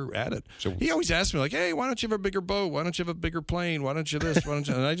at it. So he always asks me like, "Hey, why don't you have a bigger boat? Why don't you have a bigger plane? Why don't you this? Why don't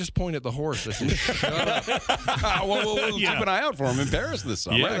you?" And I just point at the horse. I say, "Shut up." We'll keep an eye out for him in Paris this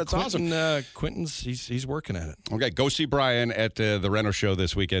summer. Yeah, That's Quentin, awesome. Quentin's he's working at it. Okay, go see Bryan at the Reno show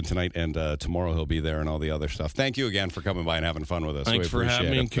this weekend tonight, and tomorrow he'll be there and all the other stuff. Thank you again for coming by and having fun with us. Thanks We for having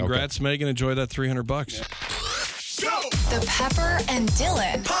appreciate me. it. And congrats, Megan. Enjoy that $300. Yeah. The Pepper and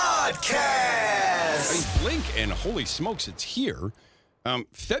Dylan Hey, blink and holy smokes, it's here.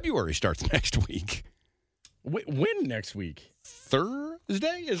 February starts next week. When next week?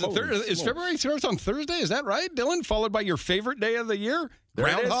 Thursday? Is Holy smokes. February starts on Thursday? Is that right, Dylan? Followed by your favorite day of the year? There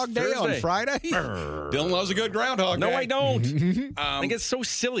it is, Groundhog Day on Thursday. Friday? Dylan loves a good Groundhog Day. No, I don't. I think it's so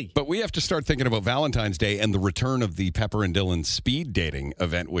silly. But we have to start thinking about Valentine's Day and the return of the Pepper and Dylan speed dating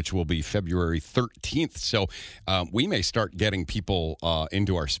event, which will be February 13th. So we may start getting people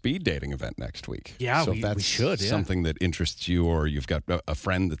into our speed dating event next week. Yeah, so we if that's should, yeah. something that interests you, or you've got a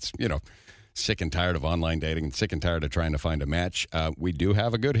friend that's, sick and tired of online dating and sick and tired of trying to find a match, we do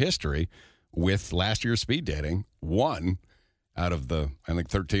have a good history with last year's speed dating. One out of the, I think,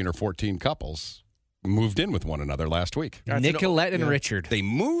 13 or 14 couples moved in with one another last week. Nicolette and Richard. They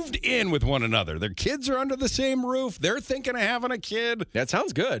moved in with one another. Their kids are under the same roof. They're thinking of having a kid. That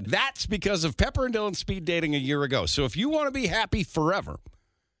sounds good. That's because of Pepper and Dylan speed dating a year ago. So if you want to be happy forever,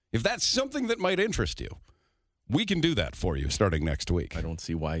 if that's something that might interest you, we can do that for you starting next week. I don't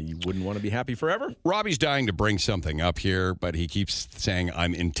see why you wouldn't want to be happy forever. Robbie's dying to bring something up here, but he keeps saying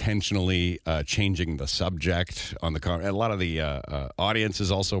I'm intentionally changing the subject on the a lot of the audience is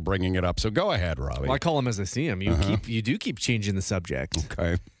also bringing it up. So go ahead, Robbie. Well, I call him as I see him. You do keep changing the subject.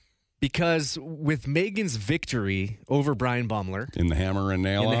 Okay. Because with Megan's victory over Bryan Baeumler In the hammer and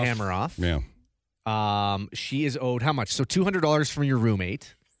nail in off. the hammer off, Yeah. she is owed how much? So $200 from your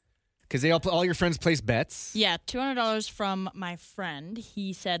roommate. Because all your friends place bets. Yeah, $200 from my friend.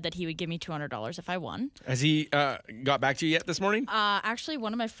 He said that he would give me $200 if I won. Has he got back to you yet this morning? Actually,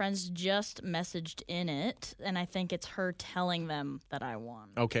 one of my friends just messaged in it, and I think it's her telling them that I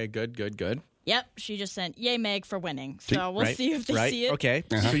won. Okay, good. Yep, she just sent, yay, Meg, for winning. So we'll Right, see if they right. see it. Okay,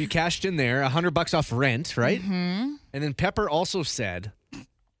 so you cashed in there $100 off rent, right? Mm-hmm. And then Pepper also said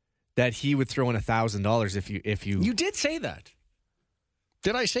that he would throw in $1,000 if you. You did say that.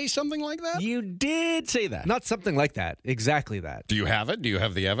 Did I say something like that? You did say that. Not something like that. Exactly that. Do you have it? Do you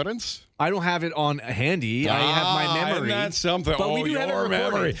have the evidence? I don't have it on handy. I have my memory. Isn't that something? But we do have it your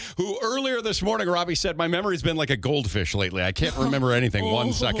recorded. memory. Who earlier this morning, Robbie said, my memory's been like a goldfish lately. I can't remember anything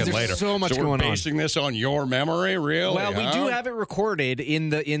 1 second There's later. so much we're going on. basing this on your memory, really? Well, we do have it recorded in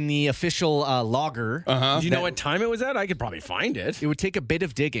the official logger. Do you know what time it was at? I could probably find it. It would take a bit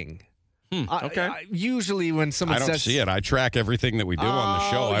of digging. Okay. Usually when someone I don't says see it. I track everything that we do on the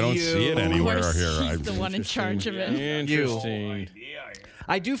show. I don't see it Of anywhere course, here. he's the one in charge of it. Interesting.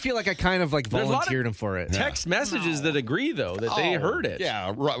 I do feel like I kind of like There's a lot of volunteered him for it. Text messages that agree, though, that they heard it.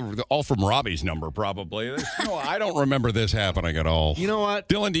 Yeah, all from Robbie's number, probably. No, I don't remember this happening at all. You know what?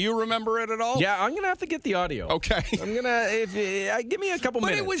 Dylan, do you remember it at all? Yeah, I'm gonna have to get the audio. Okay. I'm gonna give me a couple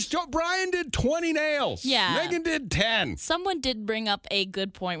But minutes. it was Bryan did 20 nails. Yeah. Megan did 10. Someone did bring up a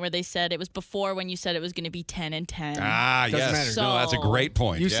good point where they said it was before when you said it was going to be 10 and 10. Ah, Doesn't yes. matter. No, that's a great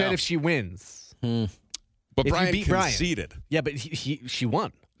point. You yeah. said if she wins. But if you Bryan beat Bryan. conceded. Yeah, but she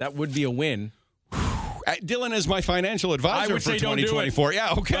won. That would be a win. Dylan is my financial advisor I would for say don't do it. 2024.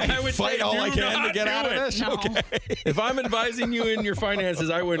 Yeah, okay. I would Fight say all do I can to not get do out of it. this. No. Okay. If I'm advising you in your finances,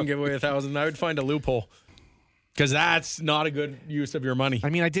 I wouldn't give away $1,000. I would find a loophole. Because that's not a good use of your money. I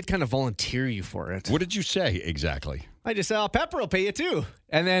mean, I did kind of volunteer you for it. What did you say exactly? I just said, Pepper will pay you too.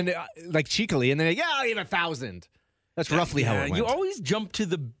 And then, like cheekily, and then, I'll give $1,000. That's roughly how it went. You always jump to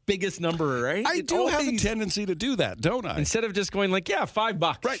the biggest number, right? I It do have a always- tendency to do that, don't I? Instead of just going like,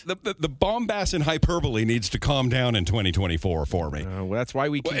 $5. Right. The bombast and hyperbole needs to calm down in 2024 for me. Well, that's why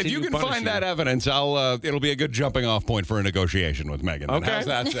we Well, continue if you to can punish find you. that evidence, it'll be a good jumping off point for a negotiation with Megan. Okay. How's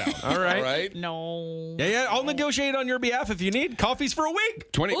that sound? All right. All right. No. Yeah, I'll negotiate on your behalf if you need. Coffee's for a week.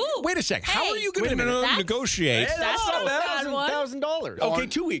 20. Ooh. Wait a sec. How Hey. are you going Wait a to minute. That's- negotiate? That's not a bad one. $1,000. Okay,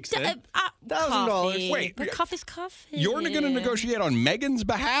 2 weeks then. Coffee. Wait, but coffee's coffee. You're going to negotiate on Megan's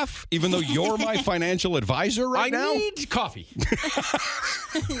behalf, even though you're my financial advisor right now? I need coffee.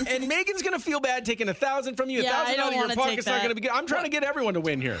 And Megan's going to feel bad taking $1,000 from you. Yeah, I $1,000 out don't of your wanna pocket's take not that. going to be good. I'm trying to get everyone to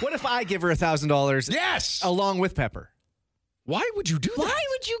win here. What if I give her $1,000? Yes. Along with Pepper. Why would you do that? Why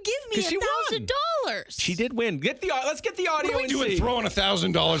would you give 'Cause she me won. $1,000? She did win. Let's get the audio. What are we and doing see. throwing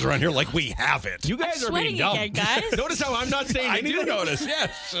 $1,000 around here like we have it? You guys I'm are being sweating dumb. again, guys. Notice how I'm not saying I do anything? notice,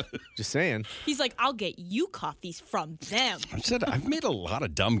 yes. Just saying. He's like, I'll get you coffees from them. I've made a lot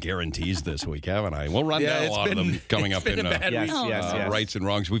of dumb guarantees this week, haven't I? We'll run Yeah, down a it's lot of been- them coming it's up been in a bad Yes, week. yes. rights and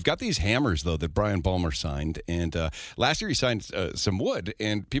wrongs. We've got these hammers, though, that Bryan Baeumler signed. And last year he signed some wood,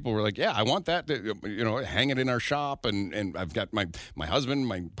 and people were like, yeah, I want that to, hang it in our shop. And I've got my husband,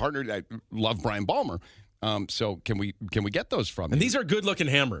 my partner, I love Bryan Baeumler. So can we get those from you? And these are good-looking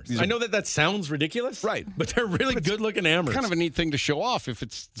hammers. I know that sounds ridiculous, Right. But they're really good-looking hammers. kind of a neat thing to show off if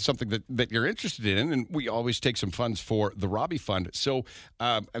it's something that you're interested in. And we always take some funds for the Robbie Fund. So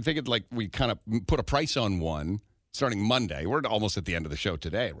I think we kind of put a price on one starting Monday. We're almost at the end of the show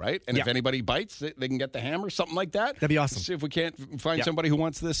today, right? And if anybody bites, they can get the hammer, something like that. That'd be awesome. See if we can't find somebody who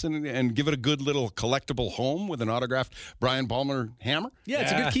wants this and give it a good little collectible home with an autographed Bryan Baeumler hammer. Yeah,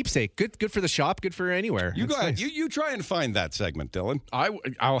 it's a good keepsake. Good for the shop. Good for anywhere. You It's go ahead. nice. You try and find that segment, Dylan.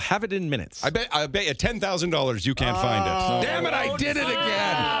 I'll have it in minutes. I bet you $10,000 you can't find it. Damn it! I did it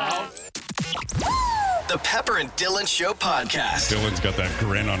again. The Pepper and Dylan Show podcast. Dylan's got that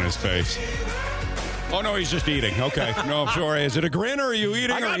grin on his face. Oh, no, he's just eating. Okay. No, I'm sorry. Is it a grin or are you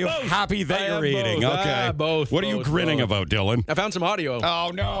eating? Or are you happy that you're eating? Both. Okay. Both. What are you grinning about, Dylan? I found some audio.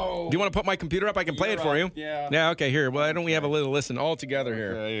 Oh, no. Do you want to put my computer up? I can play it for you. Yeah. Yeah, okay, here. Why don't we have a little listen all together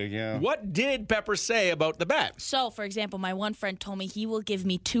here? Yeah. What did Pepper say about the bet? So, for example, my one friend told me he will give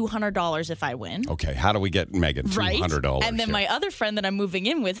me $200 if I win. Okay. How do we get Megan $200? And then my other friend that I'm moving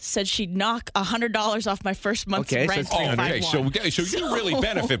in with said she'd knock $100 off my first month's Okay, so rent it's if I Okay. won. So you really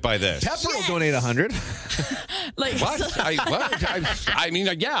benefit by this. Pepper will donate $100. Like, What? I mean,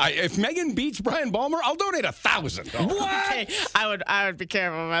 yeah. If Megan beats Bryan Baeumler, I'll donate $1,000. Okay, I would be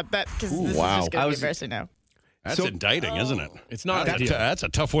careful about that because this wow. is just going to be embarrassing now. That's indicting, isn't it? It's not a deal. That's a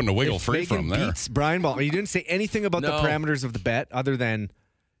tough one to wiggle If free Megan from there. beats Bryan Baeumler. You didn't say anything about the No. parameters of the bet other than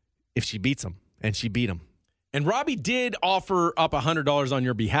if she beats him, and she beat him. And Robbie did offer up $100 on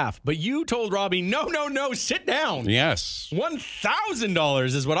your behalf, but you told Robbie, no, sit down. Yes.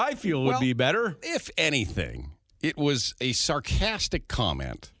 $1,000 is what I feel would be better. If anything, it was a sarcastic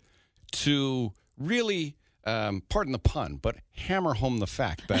comment to really, pardon the pun, but hammer home the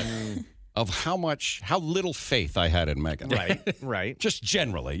fact that of how little faith I had in Megan. Right. Just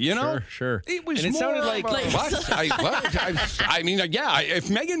generally, you know? Sure. It was And it more sounded like- of a- what? I mean, yeah, if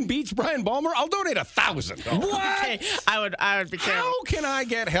Megan beats Bryan Baeumler, I'll donate $1,000. Okay, I would be careful. How can I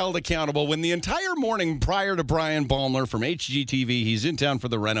get held accountable when the entire morning prior to Bryan Baeumler from HGTV, he's in town for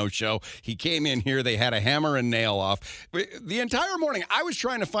the Reno show. He came in here. They had a hammer and nail off. The entire morning, I was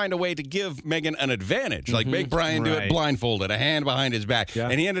trying to find a way to give Megan an advantage, like make Bryan do it Right. blindfolded, a hand behind his back. Yeah.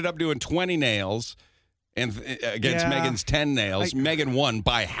 And he ended up doing 20 nails. And against Yeah. Megan's 10 nails, Megan won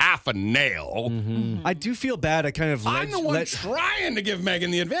by half a nail. I do feel bad. I kind of I'm the one trying to give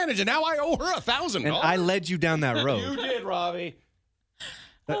Megan the advantage, and now I owe her $1,000. and I led you down that road. You did, Robbie.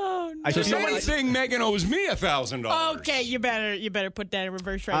 Oh, I So feel like- anything, Megan owes me $1,000. okay, you better put that in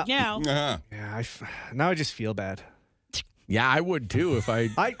reverse right now. Uh-huh. Yeah, now I just feel bad. Yeah, I would too if I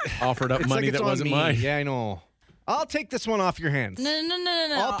offered up It's money like it's that on wasn't me. mine. Yeah, I know. I'll take this one off your hands.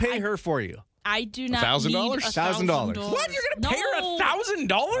 No. I'll pay her for you. I do not $1,000? need $1,000. What? You're going to pay her No.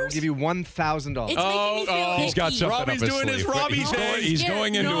 $1,000? I'll give you $1,000. It's making me feel He's got icky. something Robbie's up his doing sleeve. his Robbie he's thing. going, he's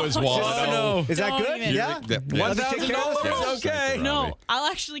going into No. his wallet. Oh, no. Is that Don't good? even. Yeah. $1,000? Yes. Okay. No, I'll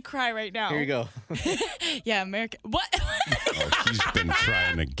actually cry right now. Here you go. Yeah, America. What? Oh, he's been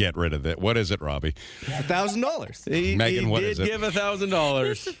trying to get rid of it. What is it, Robbie? $1,000. Megan, what is did it? give $1,000.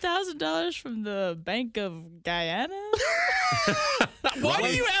 It's $1,000 from the Bank of Guyana. Why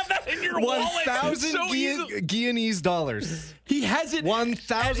do you have that in your wallet? 1,000 So easy. Guyanese dollars. He has it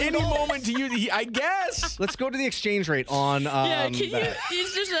 $1,000. at any moment to use. I guess. Let's go to the exchange rate on. Yeah, can that. you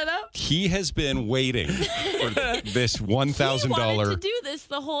just shut up? He has been waiting for this He wanted to $1,000 do this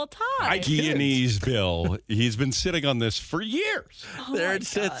the whole time. Guyanese bill. He's been sitting on this for years. Oh There my it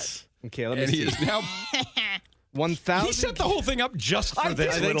sits. Okay, let me And he see. is now. 1,000. He set the whole thing up just for I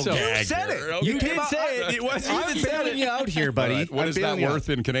this think little so. gag. You said here. it. You Okay. did say it. It was. I'm You said bailing it. you out here, buddy. All right, what I'm is that bailing you out. worth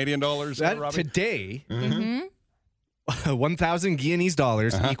in Canadian dollars, Robbie? Today, 1,000 Guineanese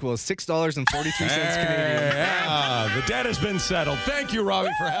dollars equals $6.43 Canadian. Yeah, the debt has been settled. Thank you, Robbie,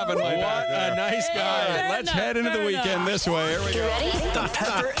 for having my back. What a nice guy. Let's head into the weekend this way. Here we go. The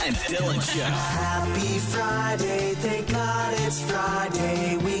Pepper and Dylan Show. Happy Friday, thank God it's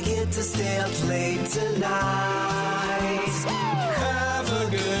Friday. We get to stay up late tonight. Have a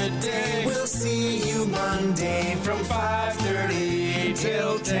good day. We'll see you Monday from 5:30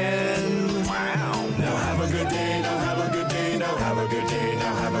 till 10. Wow. Now have a good day. Now have a good day. Now have a good day.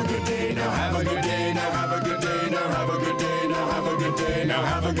 Now have a good day. Now have a good day. Now have a good day. Now have a good day. Now have a good day. Now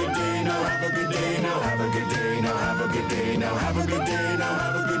have a good day. Now have a good day. Now have a good day. Now have a good day. Now have a good day. Now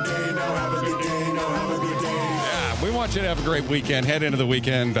have a good day. Now have a good day. Now have a good day. Yeah, we want you to have a great weekend. Head into the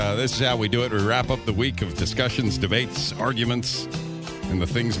weekend. This is how we do it. We wrap up the week of discussions, debates, arguments, and the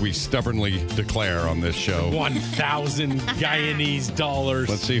things we stubbornly declare on this show. 1,000 Guyanese dollars.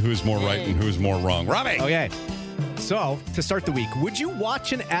 Let's see who's more right and who's more wrong. Robbie! Okay. So, to start the week, would you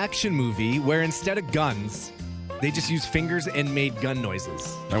watch an action movie where instead of guns, they just used fingers and made gun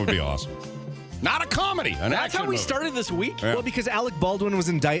noises? That would be awesome. Not a comedy. That's how we started this week? Yeah. Well, because Alec Baldwin was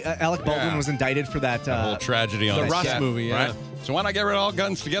indicted for that whole tragedy on the the Rust set, movie, yeah. right? So why not get rid of all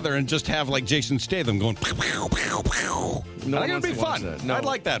guns together and just have like Jason Statham going pow, pow, pow, pow. No I think it one would be wants to watch fun. that. No. I'd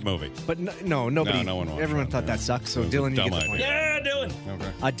like that movie. But nobody. No one watched everyone that, thought yeah. that sucked. So, It was a Dylan, you dumb get the point. idea. Yeah,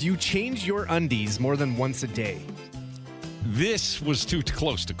 Dylan. Okay. Do you change your undies more than once a day? This was too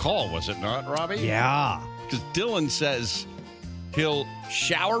close to call, was it not, Robbie? Yeah. Because Dylan says he'll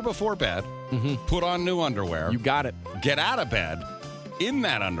shower before bed, put on new underwear, You got it. get out of bed in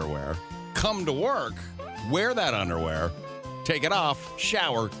that underwear, come to work, wear that underwear, take it off,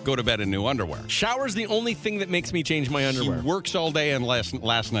 shower, go to bed in new underwear. Shower's the only thing that makes me change my underwear. He works all day in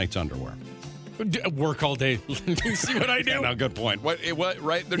last night's underwear. Work all day. You see what I do? Yeah, no, good point. What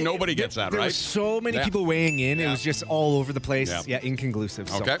right? There, nobody gets that, There right? were so many Yeah. people weighing in. It Yeah. was just all over the place. Yeah. Yeah, inconclusive.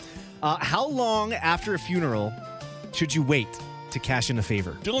 So, Okay. how long after a funeral should you wait to cash in a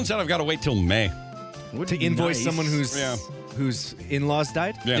favor? Dylan said I've got to wait till May. To invoice someone Yeah. whose in-laws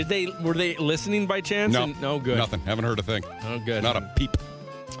died? Yeah. Were they listening by chance? No. And- no, good. Nothing. Haven't heard a thing. Oh, good. Not a peep.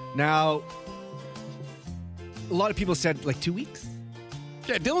 Now, a lot of people said like 2 weeks.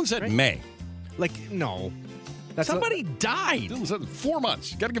 Yeah, Dylan said Right. May. Like, no. That's Somebody died. Dylan said 4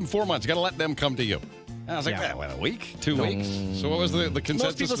 months. You got to give them 4 months. You got to let them come to you. And I was like, Yeah. what, a week? 2 weeks? So what was the consensus?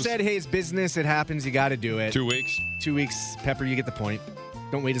 Most people was said, hey, it's business. It happens. You got to do it. 2 weeks. 2 weeks. Pepper, you get the point.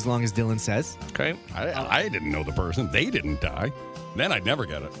 Don't wait as long as Dylan says. Okay. I didn't know the person. They didn't die. Then I'd never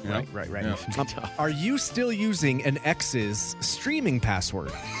get it. you know? Right. Yeah. Are you still using an ex's streaming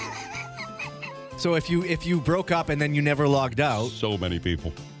password? So if you broke up and then you never logged out, So many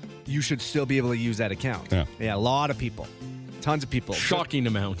people. you should still be able to use that account. Yeah. A lot of people. Tons of people. Shocking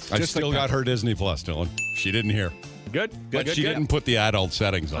amounts. I Just still like got her Disney Plus, Dylan. She didn't hear. Good. But she didn't put the adult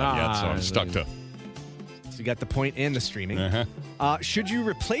settings on yet, so I'm stuck to. So you got the point and the streaming. Uh-huh. Should you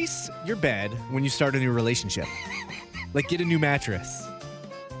replace your bed when you start a new relationship? Like get a new mattress.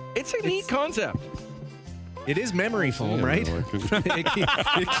 It's a neat concept. It is memory foam, right?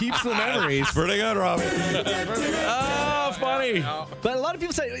 it keeps the memories. Pretty good, Robbie. Oh, funny. But a lot of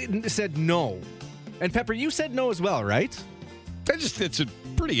people said no. And Pepper, you said no as well, right? It's a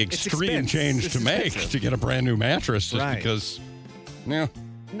pretty extreme expense. change It's to make expensive. to get a brand new mattress just Right. because, yeah.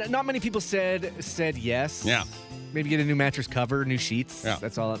 Not many people said yes. Yeah. Maybe get a new mattress cover, new sheets. Yeah.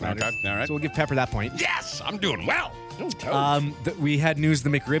 That's all that matters. Okay, all right. So we'll give Pepper that point. Yes, I'm doing well. We had news the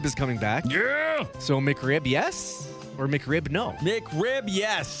McRib is coming back. Yeah. So McRib, yes? Or McRib, no? McRib,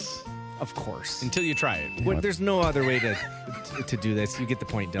 yes. Of course. Until you try it. Well, there's no other way to do this. You get the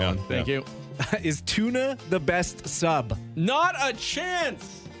point, Dylan. Yeah. Thank you. Is tuna the best sub? Not a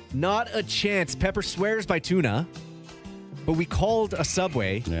chance. Not a chance. Pepper swears by tuna, but we called a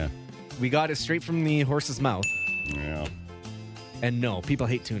Subway. Yeah. We got it straight from the horse's mouth. Yeah. And no, people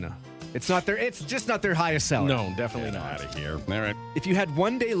hate tuna. It's just not their highest seller. No, definitely not. Out of here. All right. If you had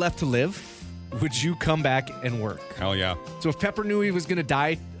 1 day left to live, would you come back and work? Hell yeah. So if Pepper knew he was going to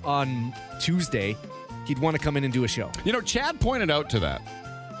die on Tuesday, he'd want to come in and do a show. You know, Chad pointed out to that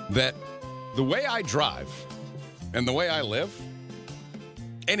the way I drive and the way I live,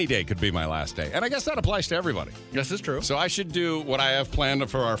 any day could be my last day. And I guess that applies to everybody. Yes, it's true. So I should do what I have planned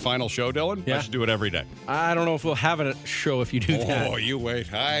for our final show, Dylan. Yeah. I should do it every day. I don't know if we'll have a show if you do that. Oh, you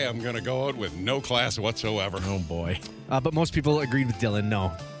wait. I am going to go out with no class whatsoever. Oh, boy. But most people agreed with Dylan.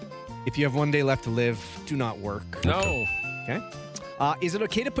 No. If you have 1 day left to live, do not work. No. Okay. Is it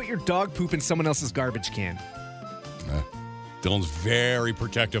okay to put your dog poop in someone else's garbage can? Dylan's very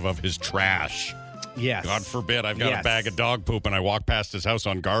protective of his trash. Yes. God forbid I've got Yes. a bag of dog poop and I walk past his house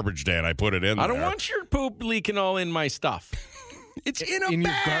on garbage day and I put it in I there. don't want your poop leaking all in my stuff? It's in a in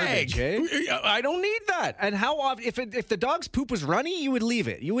bag. your garbage, eh? I don't need that. And how often? If the dog's poop was runny, you would leave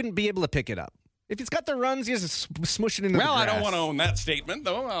it. You wouldn't be able to pick it up. If it's got the runs, you just smush it in the Well, grass. I don't want to own that statement,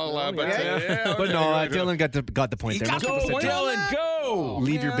 though. But Dylan got the point there. Go, Dylan, go!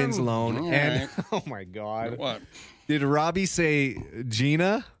 Leave your bins alone. All And right. oh my God, What? did Robbie say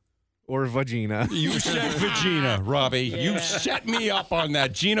Gina or vagina? You said vagina, Robbie. You set me up on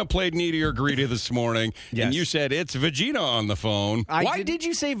that. Gina played Needy or Greedy this morning, and you said it's vagina on the phone. Why did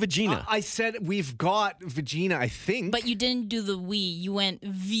you say vagina? I said we've got vagina, I think. But you didn't do the we. You went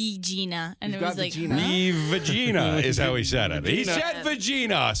vagina, and We've it was got like, vagina. huh? The vagina is how he said it. He said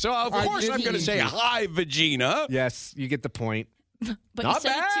vagina. So, of course, I'm going to say hi, vagina. Yes, you get the point. But Not you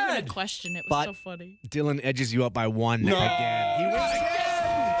said it too in bad. a question. It was But- so funny. Dylan edges you up by one again. He was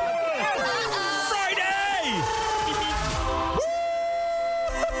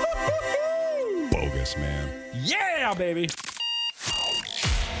Bogus, man. Yeah, baby.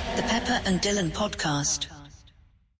 The Pepper and Dylan Podcast.